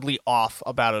awkwardly off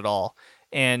about it all.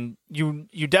 And you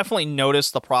definitely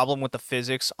notice the problem with the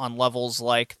physics on levels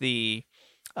like the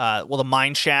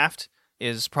mine shaft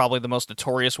is probably the most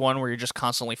notorious one, where you're just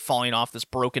constantly falling off this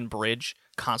broken bridge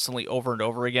constantly over and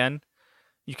over again.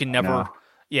 You can never,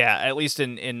 at least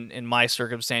in my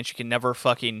circumstance, you can never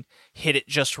fucking hit it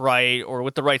just right or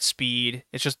with the right speed.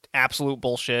 It's just absolute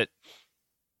bullshit.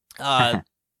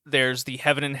 There's the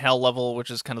Heaven and Hell level, which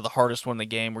is kind of the hardest one in the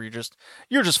game, where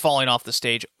you're just falling off the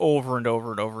stage over and over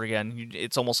and over again.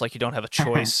 It's almost like you don't have a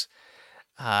choice.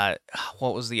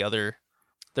 What was the other?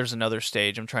 There's another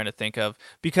stage I'm trying to think of,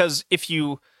 because if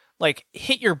you like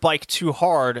hit your bike too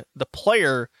hard, the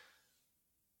player,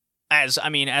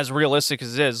 as realistic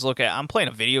as it is, I'm playing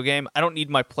a video game. I don't need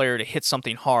my player to hit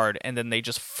something hard and then they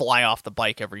just fly off the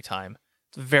bike every time.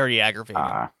 It's very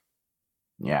aggravating.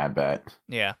 Yeah, I bet.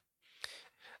 Yeah.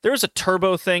 There's a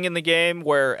turbo thing in the game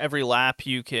where every lap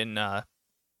you can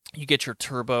you get your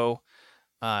turbo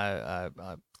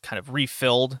kind of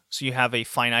refilled, so you have a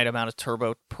finite amount of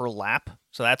turbo per lap.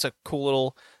 So that's a cool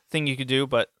little thing you could do.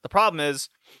 But the problem is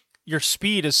your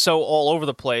speed is so all over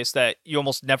the place that you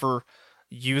almost never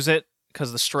use it,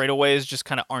 because the straightaways just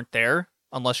kind of aren't there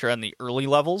unless you're in the early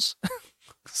levels.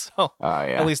 So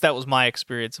at least that was my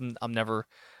experience. I'm never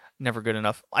good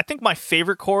enough. I think my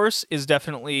favorite course is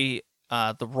definitely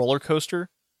the roller coaster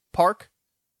park.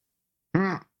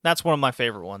 That's one of my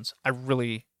favorite ones. I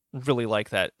really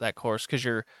like that course, because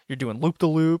you're doing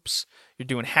loop-de-loops, you're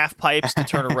doing half pipes to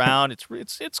turn around.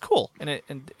 It's cool, and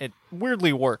it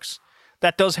weirdly works.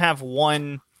 That does have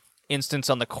one instance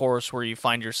on the course where you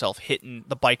find yourself hitting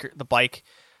the bike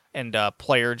and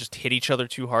player just hit each other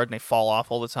too hard and they fall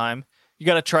off all the time. You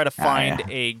got to try to find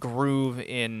a groove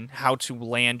in how to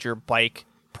land your bike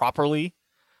properly.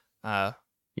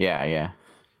 Yeah.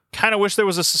 Kind of wish there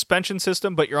was a suspension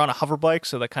system, but you're on a hover bike,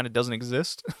 so that kind of doesn't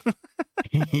exist.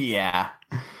 Yeah.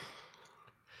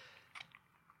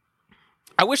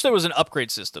 I wish there was an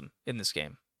upgrade system in this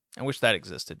game. I wish that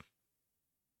existed.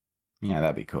 Yeah,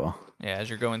 that'd be cool. Yeah, as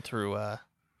you're going through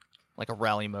like a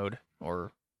rally mode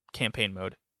or campaign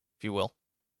mode, if you will.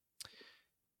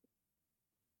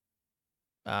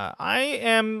 I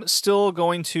am still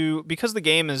going to, because the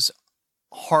game is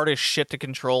hard as shit to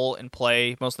control and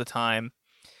play most of the time,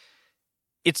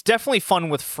 it's definitely fun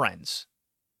with friends.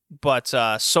 But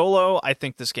solo, I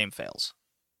think this game fails.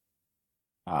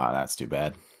 That's too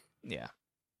bad. Yeah.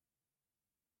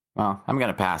 Well, I'm going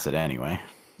to pass it anyway.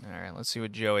 All right, let's see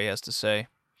what Joey has to say.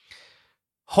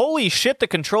 Holy shit, the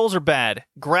controls are bad.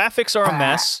 Graphics are a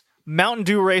mess. Mountain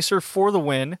Dew Racer for the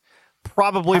win.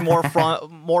 Probably more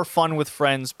fun with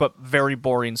friends, but very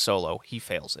boring solo. He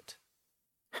fails it.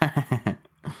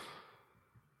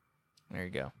 There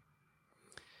you go.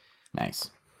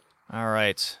 Nice. All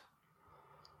right.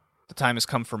 The time has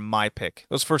come for my pick.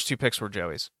 Those first two picks were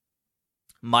Joey's.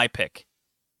 My pick.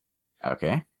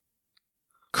 Okay.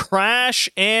 Crash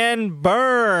and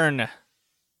Burn.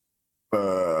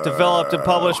 Developed and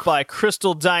published by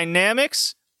Crystal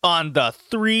Dynamics on the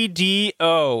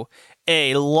 3DO.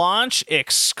 A launch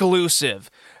exclusive.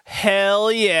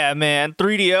 Hell yeah, man.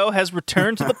 3DO has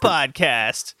returned to the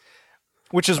podcast.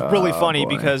 which is really funny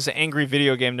boy. because Angry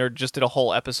Video Game Nerd just did a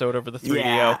whole episode over the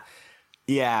 3DO.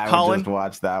 Yeah, Colin, I just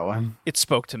watched that one. It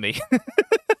spoke to me.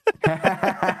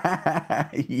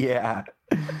 Yeah.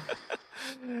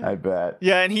 I bet.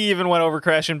 Yeah, and he even went over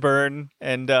Crash and Burn,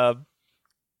 and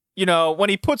when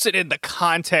he puts it in the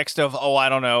context of,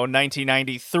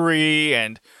 1993,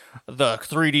 and the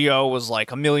 3DO was like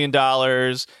 $1 million,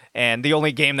 and the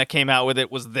only game that came out with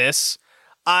it was this,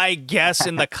 I guess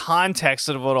in the context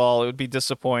of it all, it would be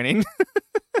disappointing.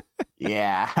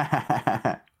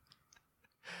 Yeah.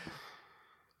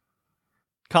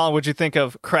 Colin, what'd you think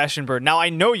of Crash and Burn? Now, I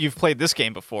know you've played this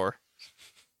game before.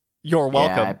 You're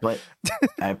welcome. Yeah,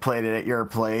 I played it at your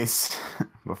place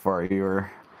before you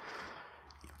were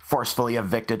forcefully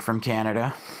evicted from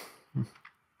Canada.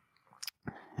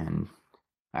 And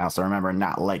I also remember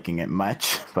not liking it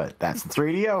much, but that's the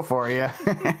 3DO for you.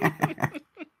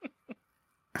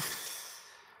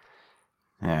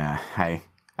 Yeah,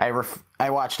 I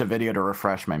watched a video to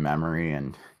refresh my memory,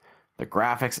 and the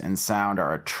graphics and sound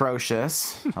are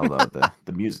atrocious, although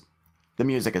the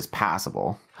music is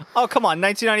passable. Oh, come on.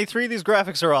 1993, these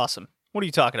graphics are awesome. What are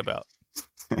you talking about?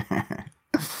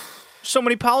 So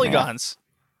many polygons.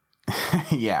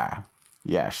 Yeah,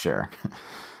 sure.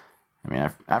 I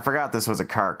mean, I forgot this was a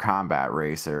car combat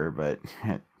racer, but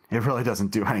it really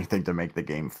doesn't do anything to make the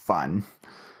game fun.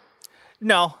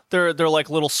 No, they're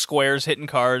like little squares hitting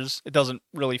cars. It doesn't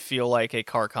really feel like a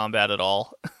car combat at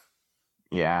all.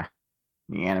 Yeah,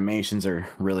 the animations are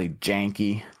really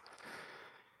janky.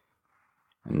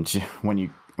 And when you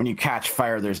catch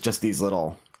fire, there's just these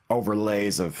little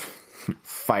overlays of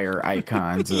fire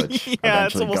icons. Which yeah,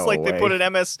 it's almost like away. They put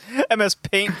an MS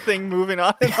Paint thing moving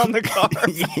on the car.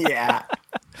 Yeah.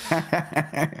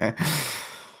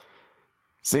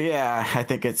 So yeah, I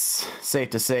think it's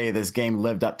safe to say this game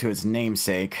lived up to its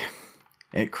namesake.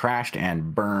 It crashed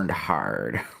and burned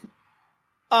hard.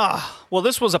 Well,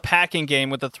 this was a packing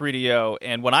game with the 3DO,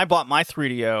 and when I bought my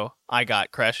 3DO, I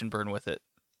got Crash and Burn with it.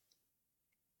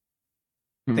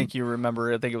 I think you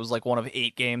remember. I think it was like one of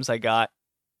 8 games I got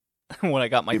when I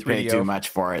got my 3DO. You paid too much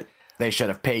for it. They should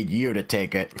have paid you to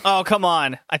take it. Oh, come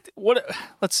on.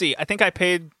 Let's see. I think I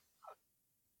paid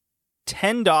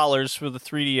 $10 for the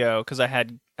 3DO because I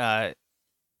had I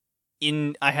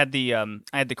had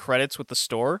the credits with the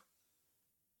store.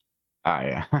 Oh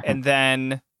yeah. And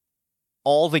then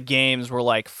all the games were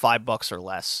like $5 or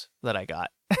less that I got.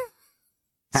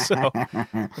 So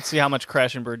let's see how much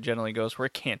Crash and Burn generally goes for.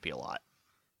 It can't be a lot.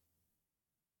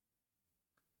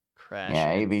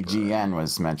 Yeah, AVGN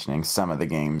was mentioning some of the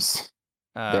games.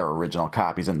 Their original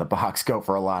copies in the box go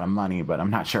for a lot of money, but I'm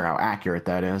not sure how accurate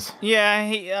that is. Yeah,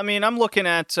 I'm looking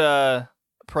at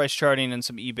price charting and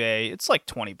some eBay. It's like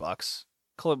 $20.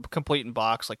 Complete in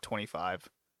box, like $25.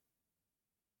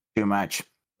 Too much.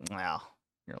 Wow,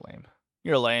 you're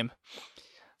lame.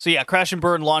 So yeah, Crash and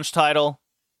Burn launch title.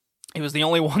 It was the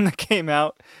only one that came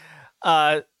out.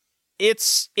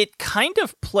 It kind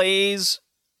of plays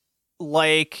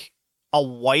like a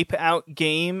Wipeout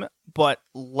game, but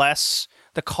less.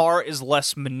 The car is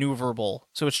less maneuverable,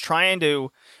 so it's trying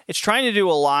to do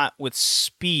a lot with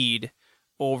speed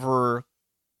over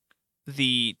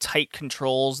the tight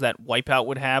controls that Wipeout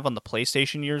would have on the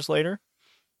PlayStation years later.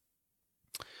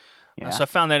 Yeah. So I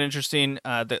found that interesting.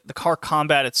 The car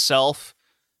combat itself,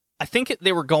 I think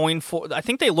they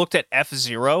looked at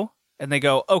F-Zero and they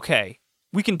go, okay,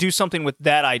 we can do something with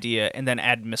that idea and then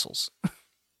add missiles.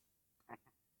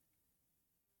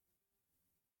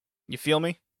 You feel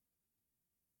me?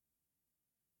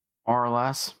 More or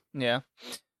less. Yeah.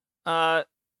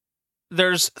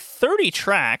 There's 30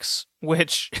 tracks,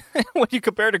 which, when you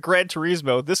compare to Gran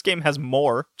Turismo, this game has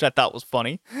more, which I thought was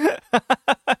funny.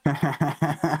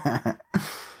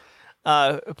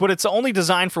 But it's only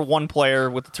designed for one player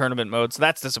with the tournament mode, so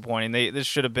that's disappointing.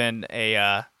 This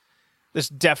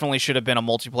definitely should have been a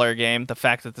multiplayer game. The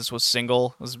fact that this was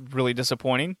single was really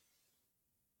disappointing.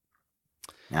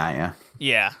 Yeah.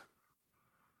 Yeah.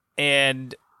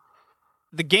 And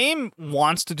the game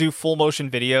wants to do full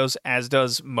motion videos, as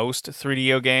does most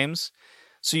 3DO games.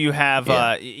 So you have,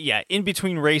 in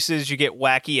between races, you get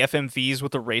wacky FMVs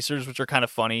with the racers, which are kind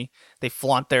of funny. They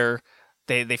flaunt their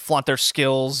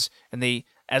skills, and they,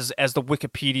 as the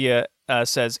Wikipedia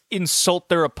says, insult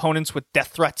their opponents with death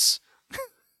threats.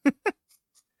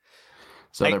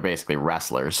 So they're basically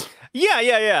wrestlers.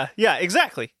 Yeah,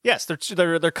 exactly. Yes,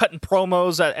 they're cutting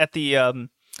promos at the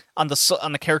on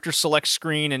the character select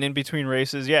screen and in between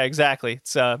races. Yeah, exactly.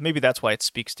 It's maybe that's why it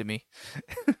speaks to me.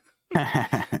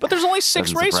 But there's only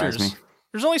 6 racers.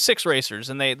 There's only 6 racers,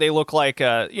 and they look like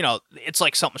it's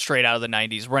like something straight out of the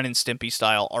 90s, Ren and Stimpy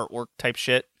style artwork type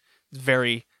shit. It's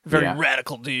very, Very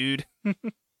radical dude.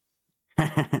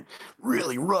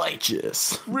 Really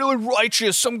righteous. Really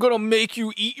righteous. I'm gonna make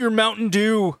you eat your Mountain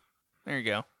Dew. There you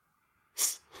go.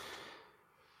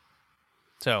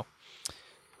 So,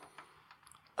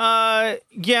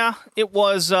 yeah, it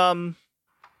was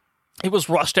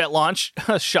rushed at launch.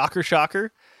 Shocker,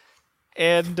 shocker.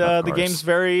 And the game's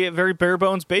very, very bare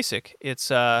bones basic.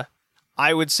 It's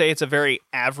I would say it's a very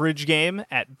average game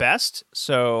at best.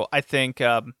 So I think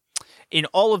in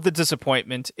all of the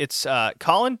disappointment, it's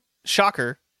Colin,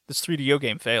 shocker, this 3DO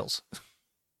game fails.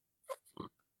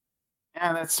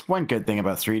 Yeah, that's one good thing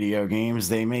about 3DO games.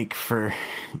 They make for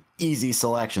easy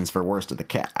selections for worst of the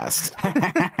cast.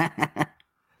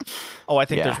 Oh, I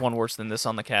think there's one worse than this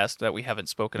on the cast that we haven't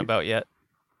spoken about yet.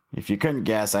 If you couldn't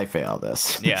guess, I fail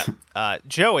this. Yeah.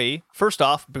 Joey, first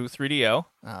off, Boo 3DO.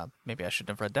 Maybe I shouldn't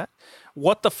have read that.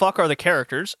 What the fuck are the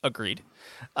characters? Agreed.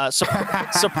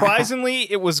 Surprisingly,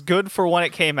 it was good for when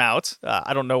it came out.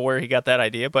 I don't know where he got that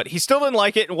idea, but he still didn't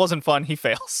like it. It wasn't fun. He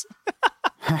fails.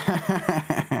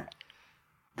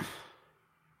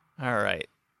 All right.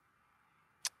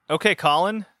 Okay,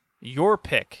 Colin, your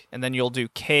pick, and then you'll do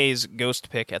Kay's ghost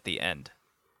pick at the end.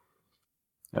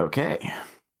 Okay.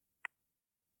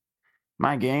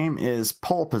 My game is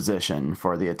Pole Position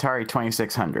for the Atari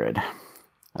 2600.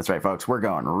 That's right, folks. We're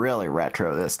going really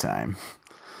retro this time.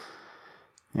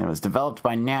 It was developed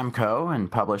by Namco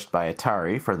and published by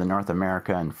Atari for the North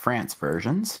America and France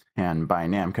versions, and by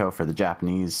Namco for the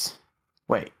Japanese...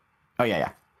 Wait. Oh,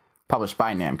 yeah. Published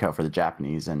by Namco for the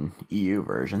Japanese and EU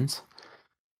versions.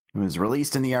 It was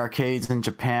released in the arcades in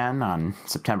Japan on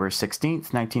September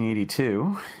 16th,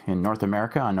 1982, in North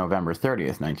America on November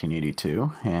 30th,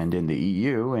 1982, and in the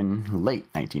EU in late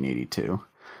 1982.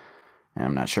 And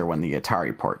I'm not sure when the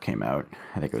Atari port came out.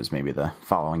 I think it was maybe the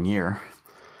following year.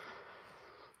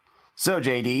 So,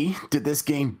 JD, did this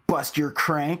game bust your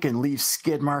crank and leave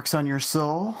skid marks on your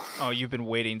soul? Oh, you've been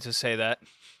waiting to say that.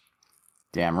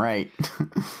 Damn right.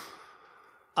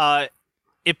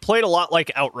 It played a lot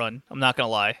like Outrun, I'm not going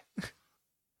to lie.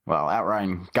 Well,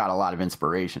 Outrun got a lot of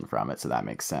inspiration from it, so that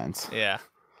makes sense. Yeah.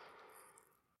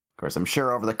 Of course, I'm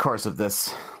sure over the course of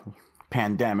this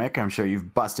pandemic, I'm sure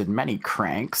you've busted many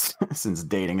cranks, since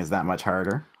dating is that much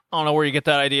harder. I don't know where you get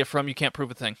that idea from. You can't prove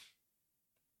a thing.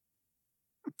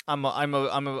 I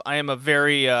am a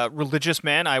very religious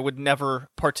man. I would never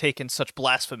partake in such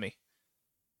blasphemy.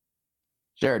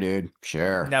 Sure, dude.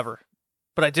 Sure. Never.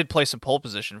 But I did play some Pole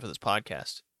Position for this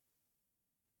podcast.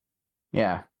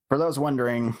 Yeah. For those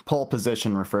wondering, pole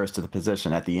position refers to the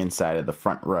position at the inside of the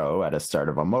front row at a start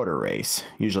of a motor race,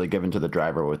 usually given to the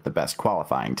driver with the best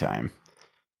qualifying time.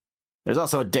 There's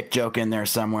also a dick joke in there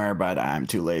somewhere, but I'm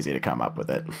too lazy to come up with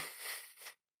it.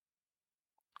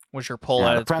 Was your pole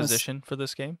at its position for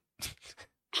this game?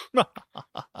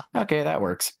 Okay, that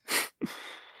works.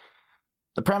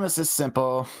 The premise is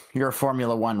simple. You're a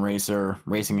Formula One racer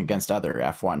racing against other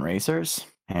F1 racers,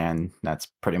 and that's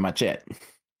pretty much it.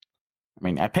 I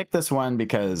mean, I picked this one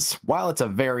because while it's a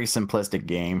very simplistic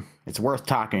game, it's worth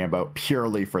talking about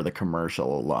purely for the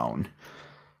commercial alone.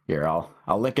 Here,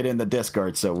 I'll link it in the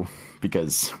Discord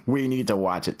because we need to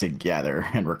watch it together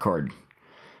and record,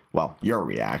 well, your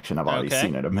reaction. I've already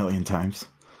seen it a million times.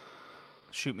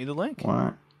 Shoot me the link.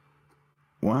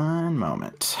 One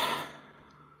moment.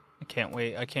 I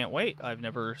can't wait. I've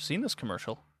never seen this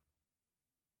commercial.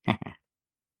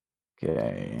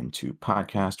 Okay, into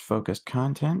podcast-focused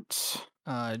content.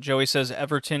 Joey says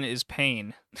Everton is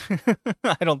pain.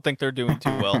 I don't think they're doing too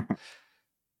well.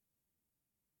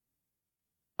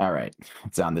 All right,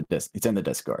 it's in the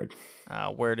Discord.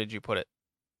 Where did you put it?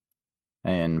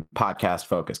 In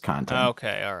podcast-focused content.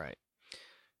 Okay, all right.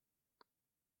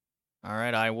 All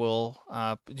right, I will.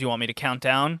 Do you want me to count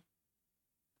down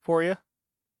for you?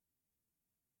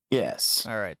 Yes.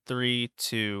 All right, 3,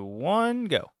 2, 1,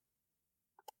 go.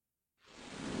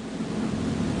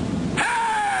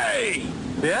 Hey!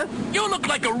 Yes? You look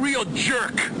like a real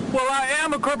jerk. Well, I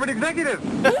am a corporate executive.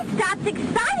 He stops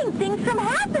exciting things from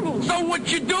happening. So what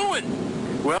you doing?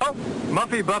 Well,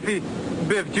 Muffy, Buffy,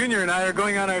 Biff Jr. and I are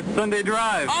going on our Sunday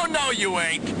drive. Oh, no, you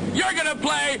ain't. You're gonna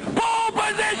play pole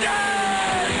position!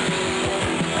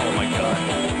 Oh, my God.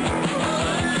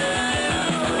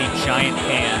 A giant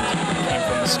hand came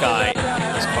from the sky and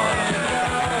picked this car up.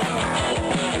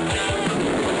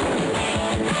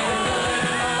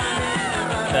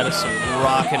 That is some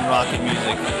rockin'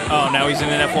 music. Oh, now he's in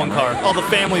an F1 car. Oh, the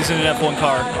family's in an F1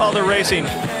 car. Oh, they're racing.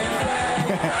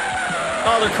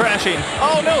 Oh, they're crashing.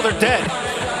 Oh, no, they're dead.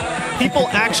 People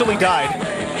actually died.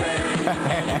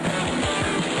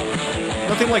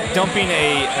 Nothing like dumping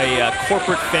a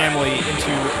corporate family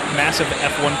into massive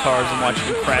F1 cars and watching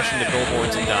them crash into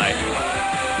billboards and die.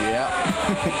 Yeah.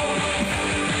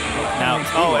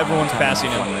 Now, everyone's passing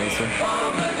him.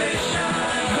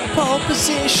 Pole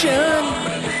position.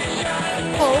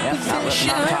 Pole position.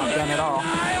 Not Top Gun at all.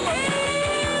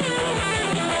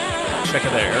 Check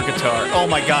it there, air guitar. Oh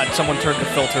my God! Someone turned the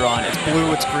filter on. It's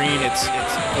blue. It's green. It's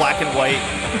black and white.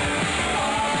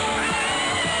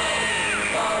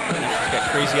 She's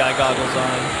got crazy eye goggles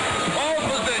on. Pole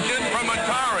position from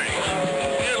Atari.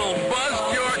 It'll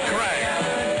bust your crank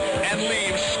and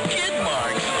leave skid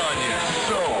marks on your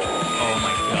soul. Oh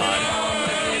my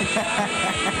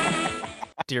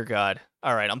God. Dear God.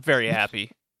 All right, I'm very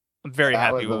happy. I'm very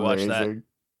happy we watched that.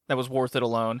 That was worth it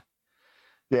alone.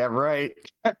 Yeah, right.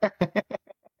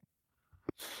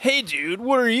 Hey, dude,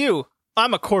 what are you?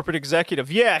 I'm a corporate executive.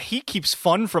 Yeah, he keeps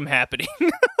fun from happening.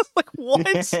 Like, what?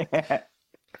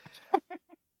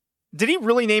 Did he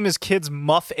really name his kids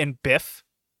Muff and Biff?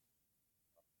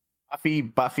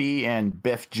 Buffy, and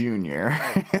Biff Jr.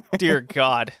 Dear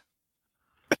God.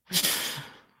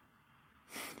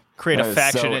 Create a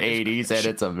faction. So 80s, and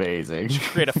it's amazing.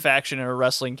 Create a faction in a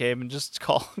wrestling game and just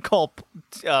call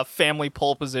family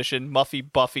pole position Muffy,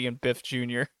 Buffy, and Biff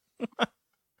Jr.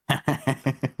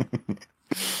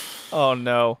 Oh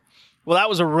no. Well, that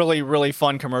was a really, really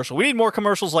fun commercial. We need more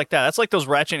commercials like that. That's like those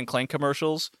Ratchet and Clank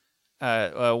commercials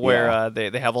where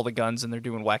they have all the guns and they're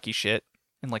doing wacky shit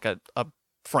in like a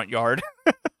front yard.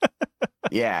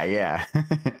 Yeah.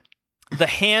 The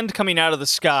hand coming out of the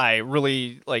sky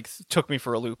really like took me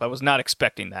for a loop. I was not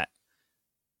expecting that.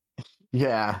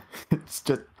 Yeah, it's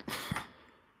just.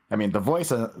 I mean, the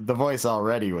voice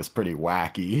already was pretty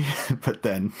wacky, but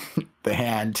then the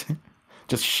hand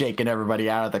just shaking everybody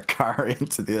out of the car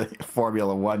into the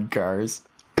Formula One cars.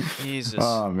 Jesus.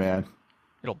 Oh man,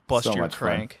 it'll bust so your much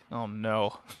crank. fun. Oh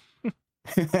no.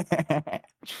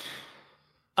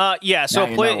 Yeah, so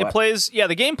it plays. Yeah,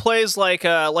 the game plays like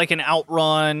an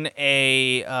Outrun,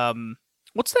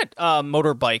 what's that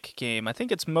motorbike game? I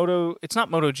think it's It's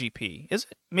not MotoGP, is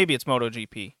it? Maybe it's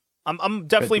MotoGP. I'm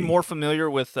definitely more familiar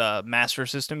with Master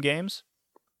System games.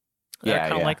 Yeah,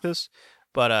 kind of like this,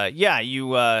 but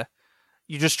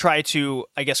you just try to,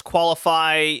 I guess,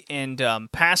 qualify and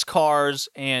pass cars,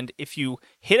 and if you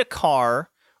hit a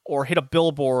car or hit a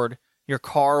billboard, your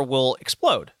car will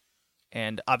explode.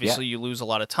 And obviously you lose a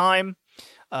lot of time.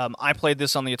 I played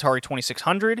this on the Atari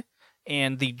 2600,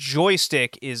 and the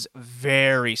joystick is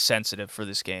very sensitive for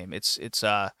this game. It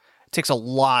takes a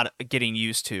lot of getting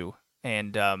used to,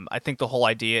 and I think the whole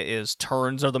idea is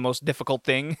turns are the most difficult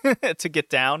thing to get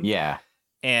down. Yeah.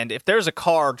 And if there's a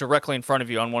car directly in front of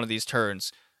you on one of these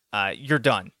turns, you're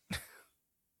done.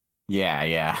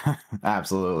 Yeah,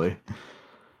 absolutely.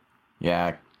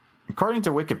 Yeah. According to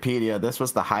Wikipedia, this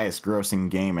was the highest grossing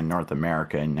game in North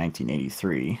America in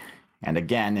 1983, and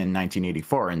again in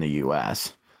 1984 in the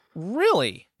US.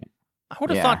 Really? I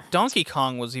would have thought Donkey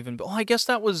Kong was even... Oh, I guess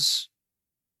that was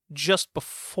just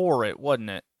before it, wasn't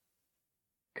it?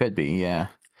 Could be, yeah.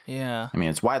 Yeah. I mean,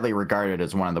 it's widely regarded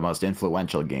as one of the most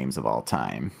influential games of all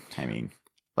time. I mean,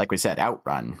 like we said,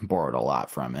 Outrun borrowed a lot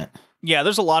from it. Yeah,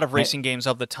 there's a lot of racing games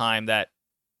of the time that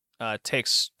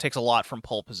takes a lot from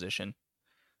pole position.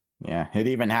 Yeah, it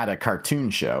even had a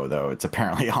cartoon show, though it's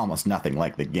apparently almost nothing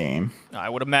like the game. I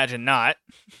would imagine not.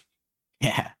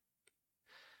 Yeah.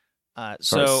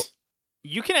 So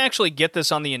you can actually get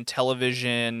this on the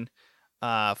Intellivision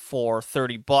for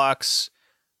 $30.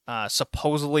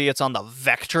 Supposedly it's on the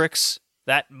Vectrix,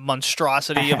 that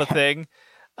monstrosity of a thing.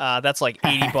 That's like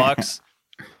 $80.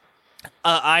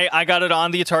 I got it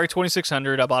on the Atari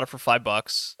 2600. I bought it for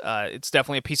 $5. It's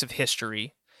definitely a piece of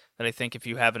history that I think if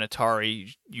you have an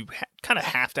Atari, you kind of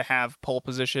have to have pole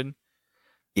position.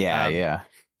 Yeah.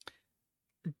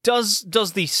 Does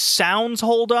the sounds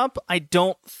hold up? I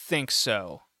don't think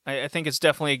so. I think it's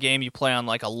definitely a game you play on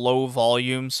like a low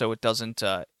volume so it doesn't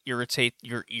irritate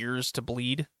your ears to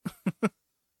bleed.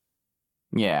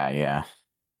 Yeah.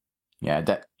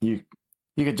 That you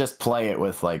could just play it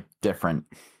with like play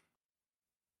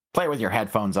it with your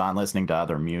headphones on, listening to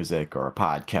other music or a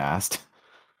podcast.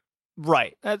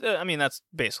 Right. I mean, that's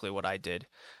basically what I did.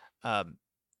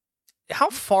 How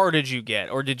far did you get,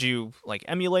 or did you like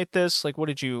emulate this? Like, what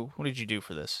did you do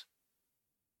for this?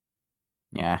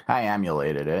 Yeah, I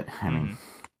emulated it. I mean,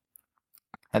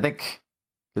 I think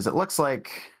because it looks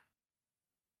like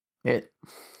it.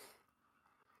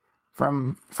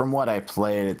 From what I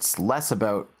played, it's less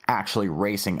about actually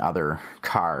racing other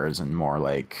cars and more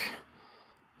like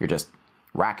you're just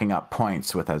racking up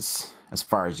points with as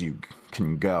far as you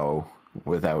can go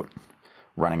without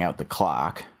running out the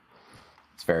clock.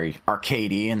 It's very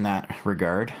arcadey in that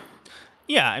regard.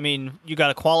 Yeah, I mean, you got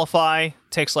to qualify.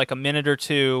 Takes like a minute or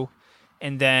two,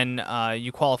 and then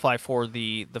you qualify for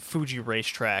the Fuji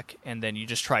racetrack, and then you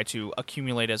just try to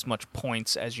accumulate as much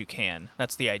points as you can.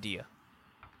 That's the idea.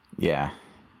 Yeah.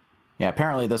 Yeah,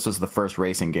 apparently this was the first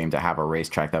racing game to have a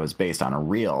racetrack that was based on a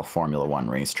real Formula One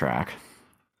racetrack.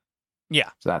 Yeah.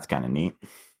 So that's kind of neat.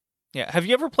 Yeah. Have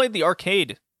you ever played the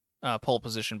arcade pole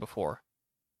position before?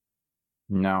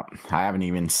 No, I haven't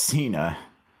even seen a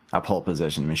pole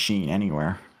position machine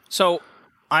anywhere. So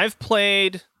I'm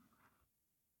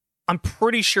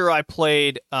pretty sure I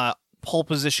played pole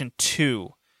position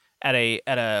 2 at a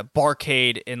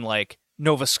barcade in like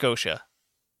Nova Scotia,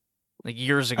 like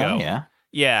years ago. Oh, yeah.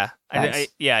 Yeah. Nice.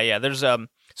 Yeah. There's so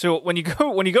when you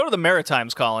go to the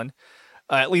Maritimes, Colin,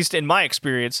 at least in my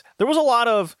experience, there was a lot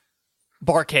of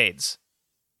barcades.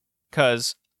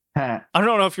 Because I don't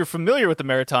know if you're familiar with the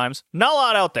Maritimes, not a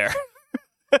lot out there.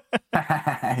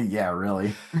 Yeah,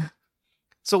 really.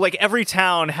 So like every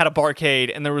town had a barcade,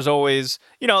 and there was always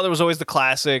the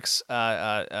classics.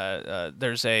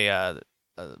 There's a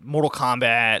Mortal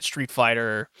Kombat, Street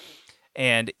Fighter,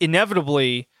 and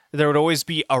inevitably there would always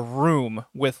be a room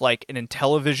with like an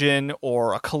Intellivision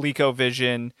or a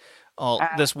ColecoVision.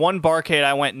 This one barcade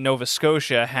I went in Nova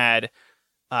Scotia had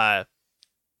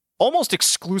almost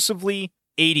exclusively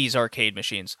 80s arcade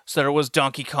machines. So there was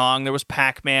Donkey Kong, there was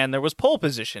Pac-Man, there was Pole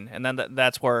Position, and then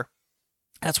that's where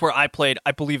I played.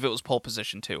 I believe it was Pole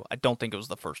Position 2. I don't think it was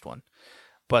the first one,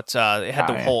 but it had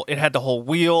the whole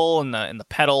wheel and the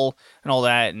pedal and all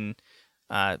that, and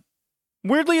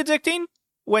weirdly addicting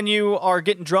when you are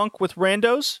getting drunk with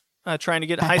randos trying to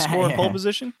get high score in Pole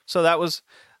Position. So that was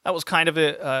kind of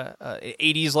a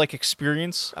 80s like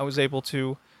experience I was able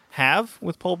to have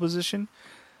with Pole Position.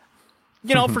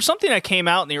 You know, for something that came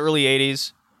out in the early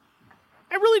 80s,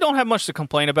 I really don't have much to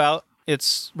complain about.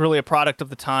 It's really a product of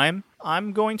the time.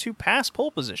 I'm going to pass Pole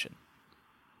Position.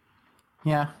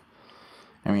 Yeah.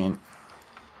 I mean,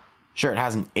 sure, it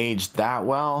hasn't aged that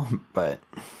well, but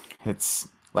it's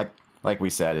like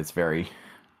we said, it's very,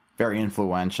 very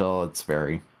influential. It's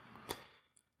very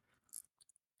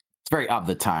of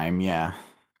the time, yeah.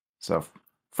 So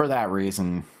for that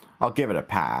reason, I'll give it a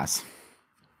pass.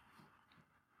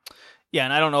 Yeah,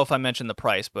 and I don't know if I mentioned the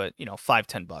price, but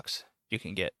 $5-10 you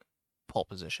can get Pole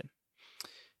Position.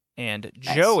 And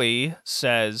Nice. Joey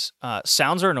says,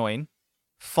 sounds are annoying,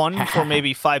 fun for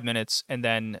maybe 5 minutes, and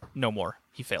then no more.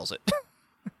 He fails it.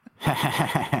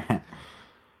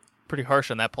 Pretty harsh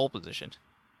on that Pole Position.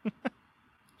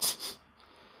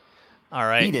 All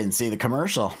right. He didn't see the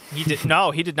commercial.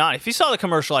 No, he did not. If he saw the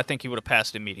commercial, I think he would have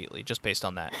passed immediately, just based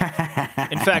on that.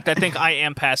 In fact, I think I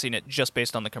am passing it just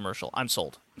based on the commercial. I'm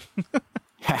sold.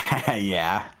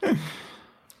 Yeah. All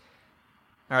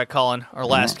right, Colin, our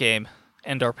last game.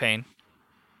 End our pain.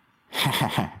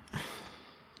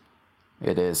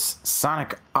 It is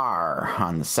Sonic R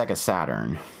on the Sega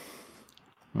Saturn.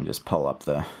 Let me just pull up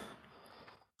the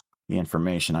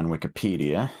information on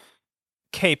Wikipedia.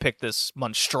 Kay picked this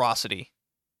monstrosity.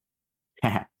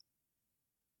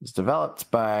 It's developed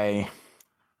by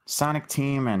Sonic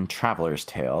Team and Traveler's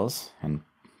Tales and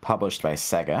published by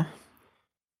Sega.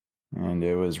 And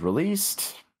it was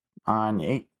released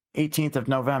on 18th of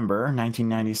November,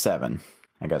 1997,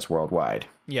 I guess worldwide.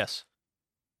 Yes.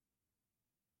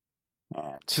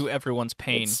 And To everyone's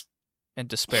pain it's- and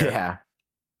despair. Yeah.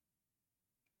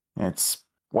 It's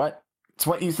what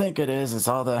you think it is. It's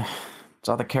all the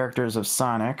characters of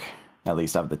Sonic, at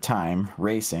least of the time,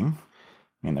 racing.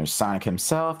 I mean, there's Sonic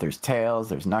himself, there's Tails,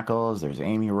 there's Knuckles, there's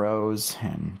Amy Rose,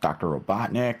 and Dr.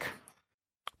 Robotnik.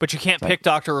 But you can't pick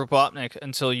Dr. Robotnik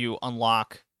until you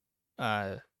unlock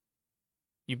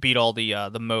you beat all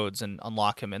the modes and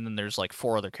unlock him, and then there's like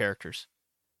 4 other characters.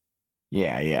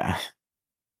 Yeah.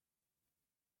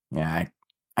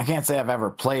 I can't say I've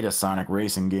ever played a Sonic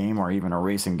racing game or even a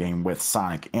racing game with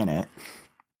Sonic in it.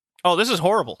 Oh, this is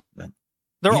horrible. But-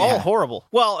 They're all Yeah. horrible.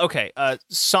 Well, okay.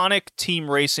 Sonic Team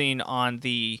Racing on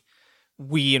the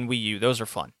Wii and Wii U, those are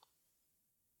fun.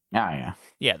 Oh, yeah.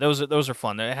 Yeah, those are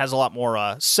fun. It has a lot more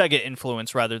Sega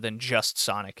influence rather than just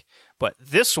Sonic. But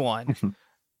this one,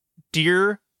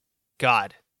 dear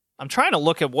God, I'm trying to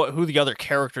look at who the other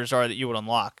characters are that you would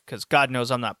unlock, because God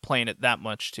knows I'm not playing it that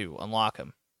much to unlock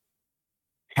them.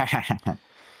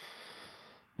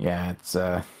 Yeah, it's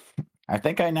I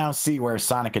think I now see where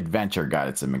Sonic Adventure got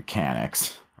its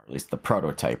mechanics, or at least the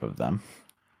prototype of them.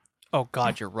 Oh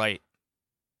God, you're right.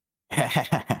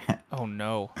 Oh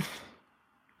no.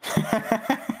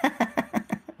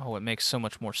 Oh, it makes so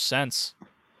much more sense.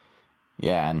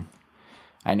 Yeah, and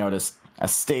I noticed a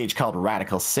stage called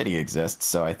Radical City exists,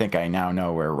 so I think I now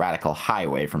know where Radical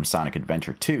Highway from Sonic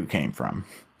Adventure 2 came from.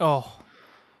 Oh.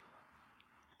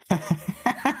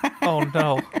 Oh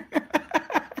no.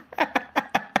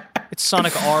 It's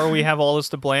Sonic R. We have all this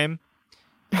to blame.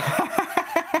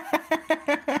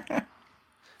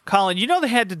 Colin, you know they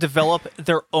had to develop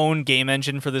their own game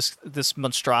engine for this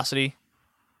monstrosity?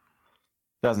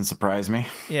 Doesn't surprise me.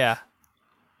 Yeah.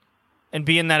 And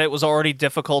being that it was already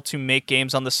difficult to make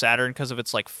games on the Saturn because of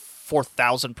its like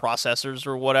 4,000 processors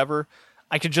or whatever,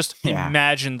 I could just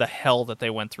imagine the hell that they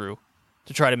went through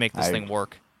to try to make this thing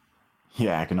work.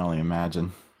 Yeah, I can only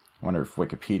imagine. I wonder if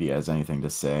Wikipedia has anything to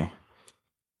say.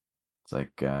 It's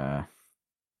like,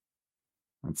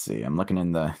 let's see, I'm looking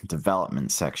in the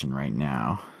development section right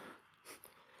now.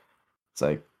 It's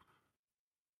like,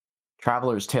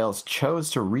 Traveler's Tales chose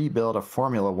to rebuild a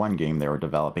Formula One game they were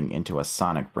developing into a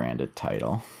Sonic-branded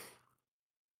title.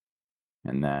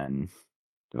 And then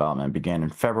development began in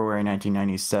February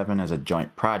 1997 as a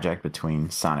joint project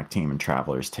between Sonic Team and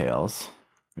Traveler's Tales.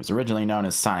 It was originally known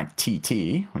as Sonic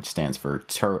TT, which stands for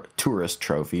Tourist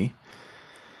Trophy.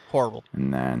 Horrible.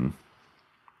 And then...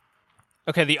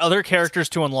 Okay, the other characters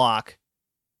to unlock.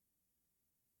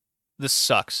 This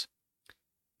sucks.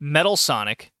 Metal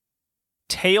Sonic,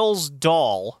 Tails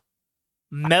Doll,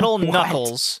 Metal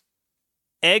Knuckles,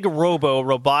 Egg Robo,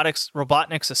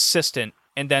 Robotnik's assistant,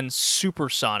 and then Super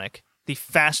Sonic, the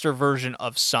faster version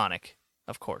of Sonic,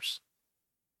 of course.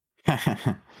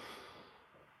 Man,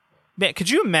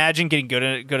 could you imagine getting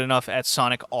good enough at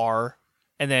Sonic R,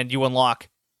 and then you unlock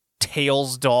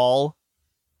Tails Doll?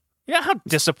 You know how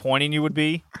disappointing you would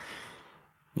be?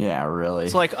 Yeah, really.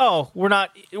 It's like, oh, we're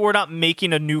not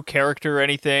making a new character or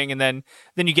anything, and then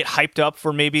you get hyped up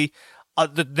for maybe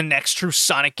the next true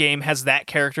Sonic game has that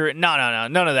character. No,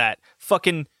 none of that.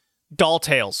 Fucking Doll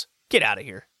Tails, get out of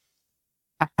here.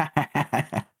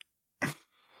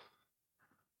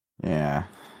 Yeah.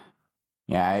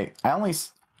 I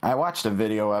watched a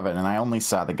video of it, and I only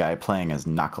saw the guy playing as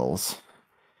Knuckles,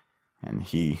 and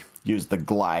he used the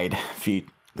glide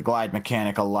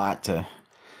mechanic a lot to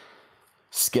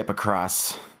skip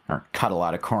across or cut a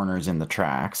lot of corners in the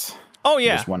tracks. Oh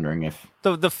yeah. Just wondering if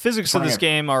the physics of this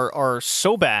game are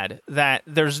so bad that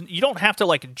you don't have to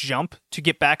like jump to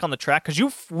get back on the track because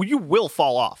you will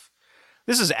fall off.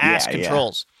 This is ass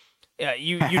controls. Yeah,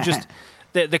 you just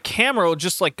the camera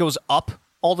just like goes up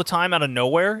all the time out of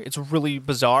nowhere. It's really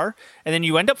bizarre, and then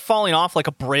you end up falling off like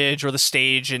a bridge or the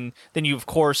stage, and then you of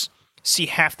course see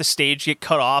half the stage get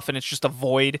cut off, and it's just a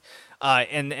void.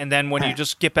 And then when you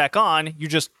just get back on, you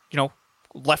just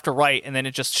left or right, and then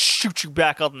it just shoots you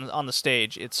back on the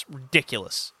stage. It's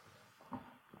ridiculous.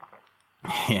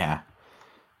 Yeah.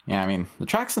 I mean, the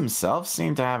tracks themselves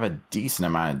seem to have a decent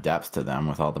amount of depth to them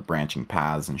with all the branching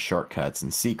paths and shortcuts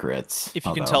and secrets. If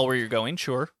you can tell where you're going,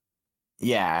 sure.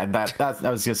 Yeah, I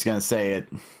was just gonna say it.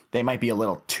 They might be a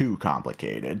little too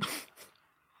complicated.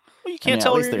 Well, you can't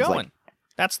tell where you're going. Like,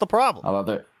 that's the problem.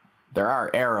 Although there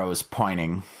are arrows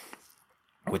pointing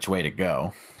which way to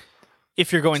go.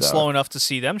 If you're going slow enough to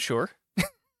see them, sure.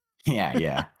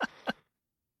 Yeah.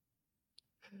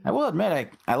 I will admit,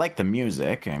 I like the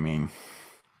music. I mean,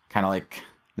 kind of like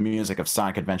the music of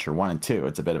Sonic Adventure 1 and 2.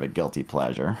 It's a bit of a guilty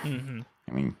pleasure. Mm-hmm.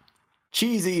 I mean,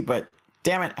 cheesy, but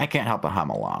damn it, I can't help but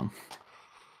hum along.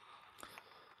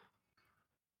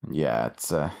 Yeah,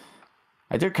 it's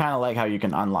I do kind of like how you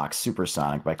can unlock Super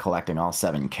Sonic by collecting all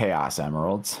 7 Chaos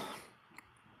Emeralds.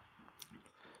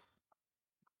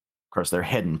 Of course, they're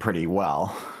hidden pretty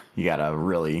well. You gotta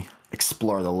really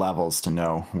explore the levels to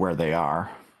know where they are.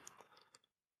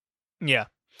 Yeah.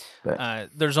 But,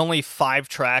 there's only 5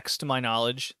 tracks to my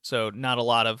knowledge, so not a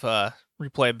lot of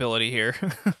replayability here.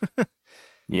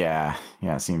 Yeah,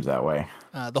 it seems that way.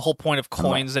 The whole point of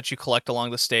coins that you collect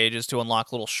along the stage is to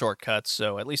unlock little shortcuts,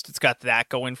 so at least it's got that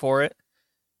going for it.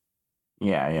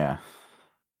 Yeah.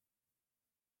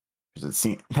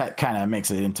 That kind of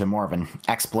makes it into more of an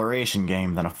exploration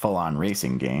game than a full-on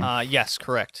racing game. Yes,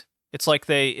 correct. It's like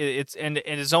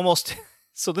it's almost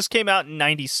so this came out in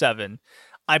 97.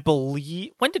 I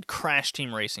believe, when did Crash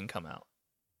Team Racing come out?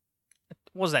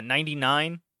 What was that,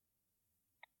 99?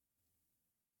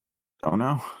 Don't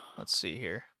know. Let's see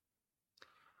here.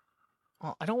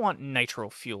 Well, I don't want nitro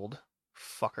fueled,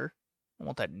 fucker. I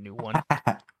want that new one.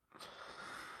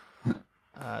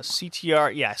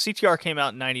 CTR came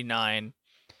out in 99,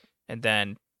 and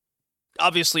then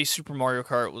obviously Super Mario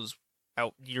Kart was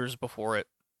out years before it.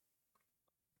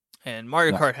 And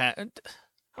Mario Kart I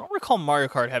don't recall Mario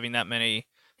Kart having that many,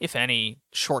 if any,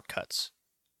 shortcuts.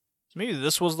 So maybe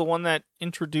this was the one that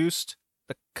introduced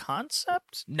The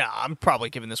concept? Nah, I'm probably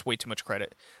giving this way too much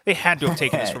credit. They had to have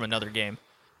taken this from another game.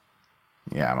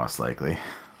 Yeah, most likely.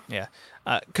 Yeah.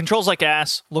 Controls like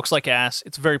ass, looks like ass.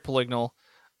 It's very polygonal.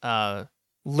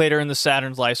 Later in the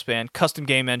Saturn's lifespan, custom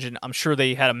game engine. I'm sure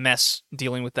they had a mess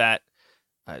dealing with that.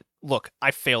 Look,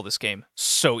 I failed this game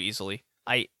so easily.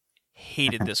 I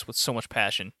hated this with so much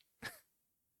passion.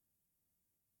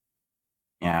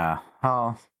 Yeah.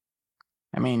 Well,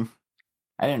 I mean,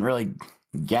 I didn't really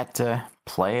get to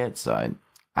play it, so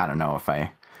I don't know if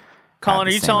I. Colin, are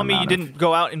the you same telling me you amount of- didn't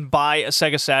go out and buy a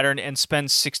Sega Saturn and spend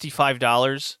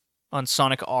 $65 on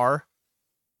Sonic R?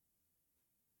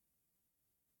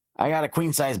 I got a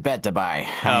queen size bed to buy.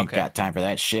 I ain't okay. got time for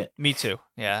that shit. Me too.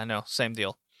 Yeah, I know. Same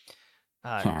deal.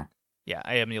 Yeah. Yeah,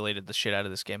 I emulated the shit out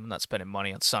of this game. I'm not spending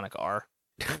money on Sonic R.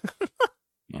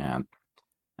 Yeah.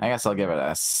 I guess I'll give it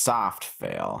a soft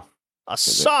fail. A 'cause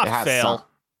it soft has fail.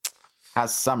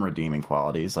 has some redeeming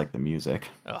qualities, like the music.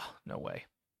 Oh, no way.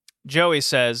 Joey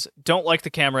says, don't like the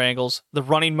camera angles. The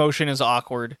running motion is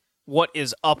awkward. What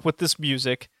is up with this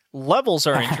music? Levels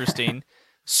are interesting.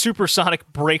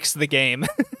 Supersonic breaks the game.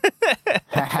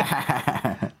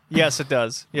 Yes, it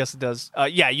does. Yes, it does.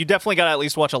 Yeah, you definitely got to at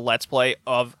least watch a Let's Play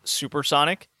of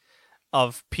Supersonic,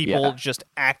 of people just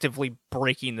actively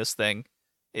breaking this thing.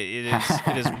 It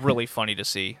is really funny to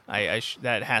see.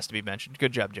 That has to be mentioned.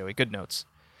 Good job, Joey. Good notes.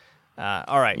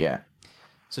 All right. Yeah.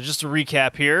 So just to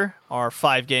recap here, our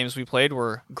 5 games we played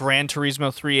were Gran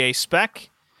Turismo 3A Spec,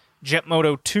 Jet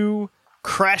Moto 2,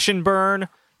 Crash and Burn,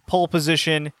 Pole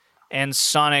Position, and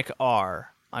Sonic R.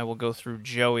 I will go through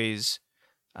Joey's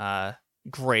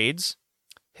grades.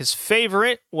 His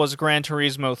favorite was Gran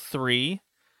Turismo 3.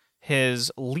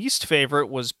 His least favorite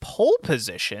was Pole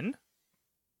Position.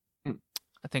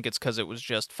 I think it's because it was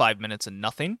just 5 minutes and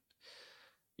nothing.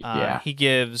 Yeah. He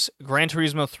gives Gran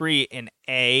Turismo 3 an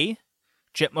A,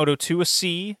 Jet Moto 2 a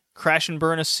C, Crash and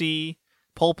Burn a C,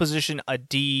 Pole Position a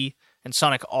D, and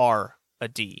Sonic R a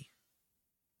D.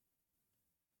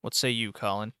 What say you,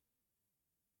 Colin?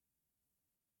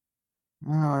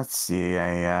 Well, let's see.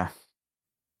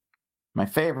 My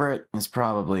favorite is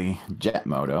probably Jet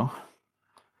Moto.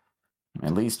 My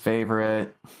least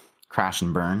favorite, Crash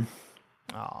and Burn.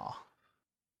 Aw.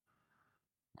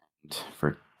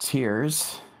 For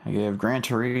tiers, I give Gran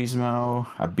Turismo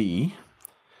a B.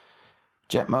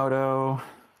 Jet Moto,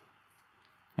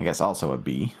 I guess also a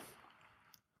B.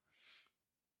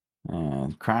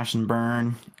 And Crash and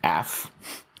Burn, F.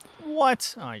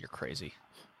 What? Oh, you're crazy.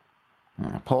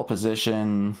 Pole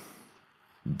Position,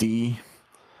 D.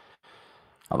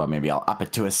 Although maybe I'll up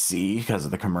it to a C because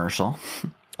of the commercial.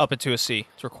 Up it to a C.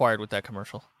 It's required with that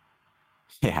commercial.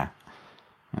 Yeah.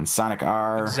 And Sonic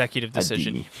R. Executive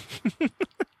decision.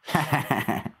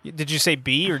 Did you say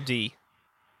B or D?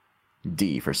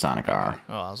 D for Sonic R.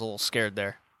 Oh, I was a little scared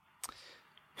there.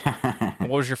 What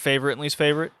was your favorite and least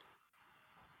favorite?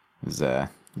 It was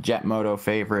Jet Moto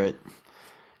favorite,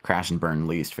 Crash and Burn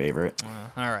least favorite.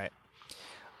 All right.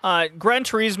 Gran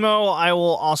Turismo, I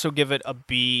will also give it a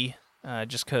B,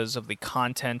 just because of the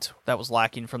content that was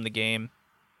lacking from the game.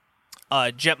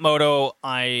 Jet Moto,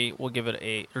 I will give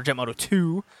it or Jet Moto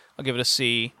 2, I'll give it a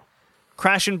C.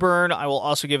 Crash and Burn, I will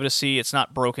also give it a C. It's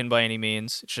not broken by any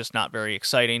means. It's just not very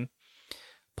exciting.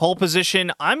 Pole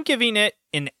Position, I'm giving it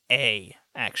an A,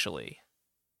 actually.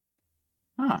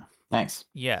 Ah, thanks.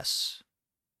 Yes.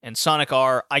 And Sonic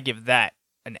R, I give that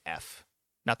an F.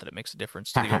 Not that it makes a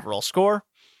difference to the overall score.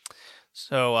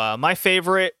 So my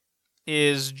favorite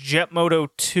is Jet Moto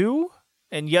 2.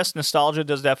 And yes, nostalgia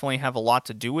does definitely have a lot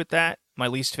to do with that. My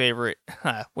least favorite,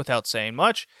 without saying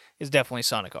much, is definitely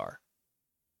Sonic R.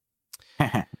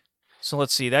 So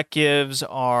let's see. That gives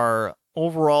our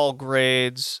overall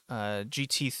grades,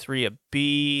 GT3 a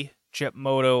B, Jet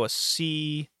Moto a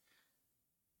C,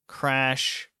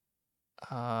 Crash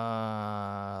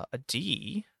a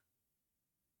D,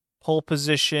 Pole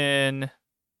Position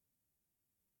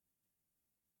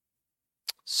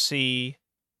C,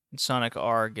 and Sonic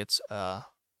R gets a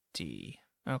D.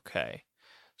 Okay.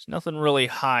 There's nothing really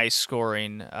high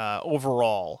scoring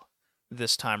overall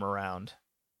this time around.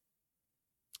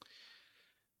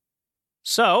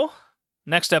 So,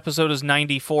 next episode is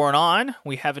 94 and on.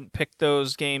 We haven't picked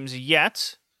those games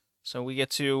yet, so we get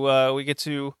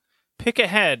to pick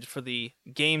ahead for the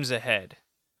games ahead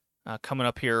coming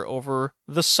up here over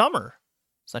the summer.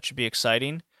 So that should be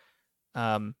exciting.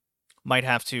 Might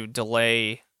have to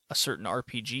delay a certain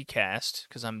RPG cast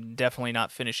because I'm definitely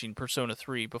not finishing Persona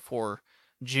 3 before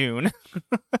June.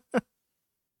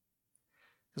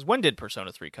 Because when did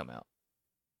Persona 3 come out?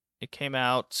 It came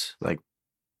out Like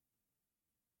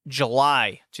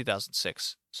July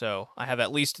 2006. So I have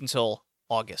at least until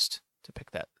August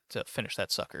to finish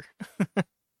that sucker.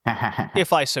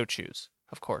 If I so choose,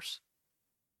 of course.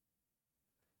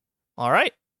 All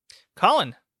right.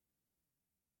 Colin.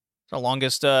 It's our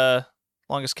longest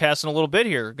cast in a little bit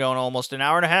here, going almost an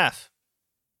hour and a half.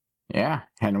 Yeah,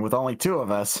 and with only 2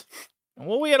 of us.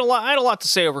 Well, I had a lot to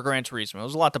say over Gran Turismo. There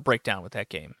was a lot to break down with that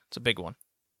game. It's a big one.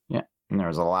 Yeah, and there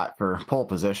was a lot for pole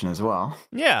position as well.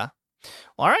 Yeah.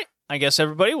 All right. I guess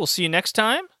everybody, we'll see you next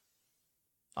time.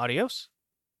 Adios.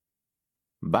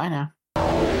 Bye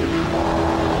now.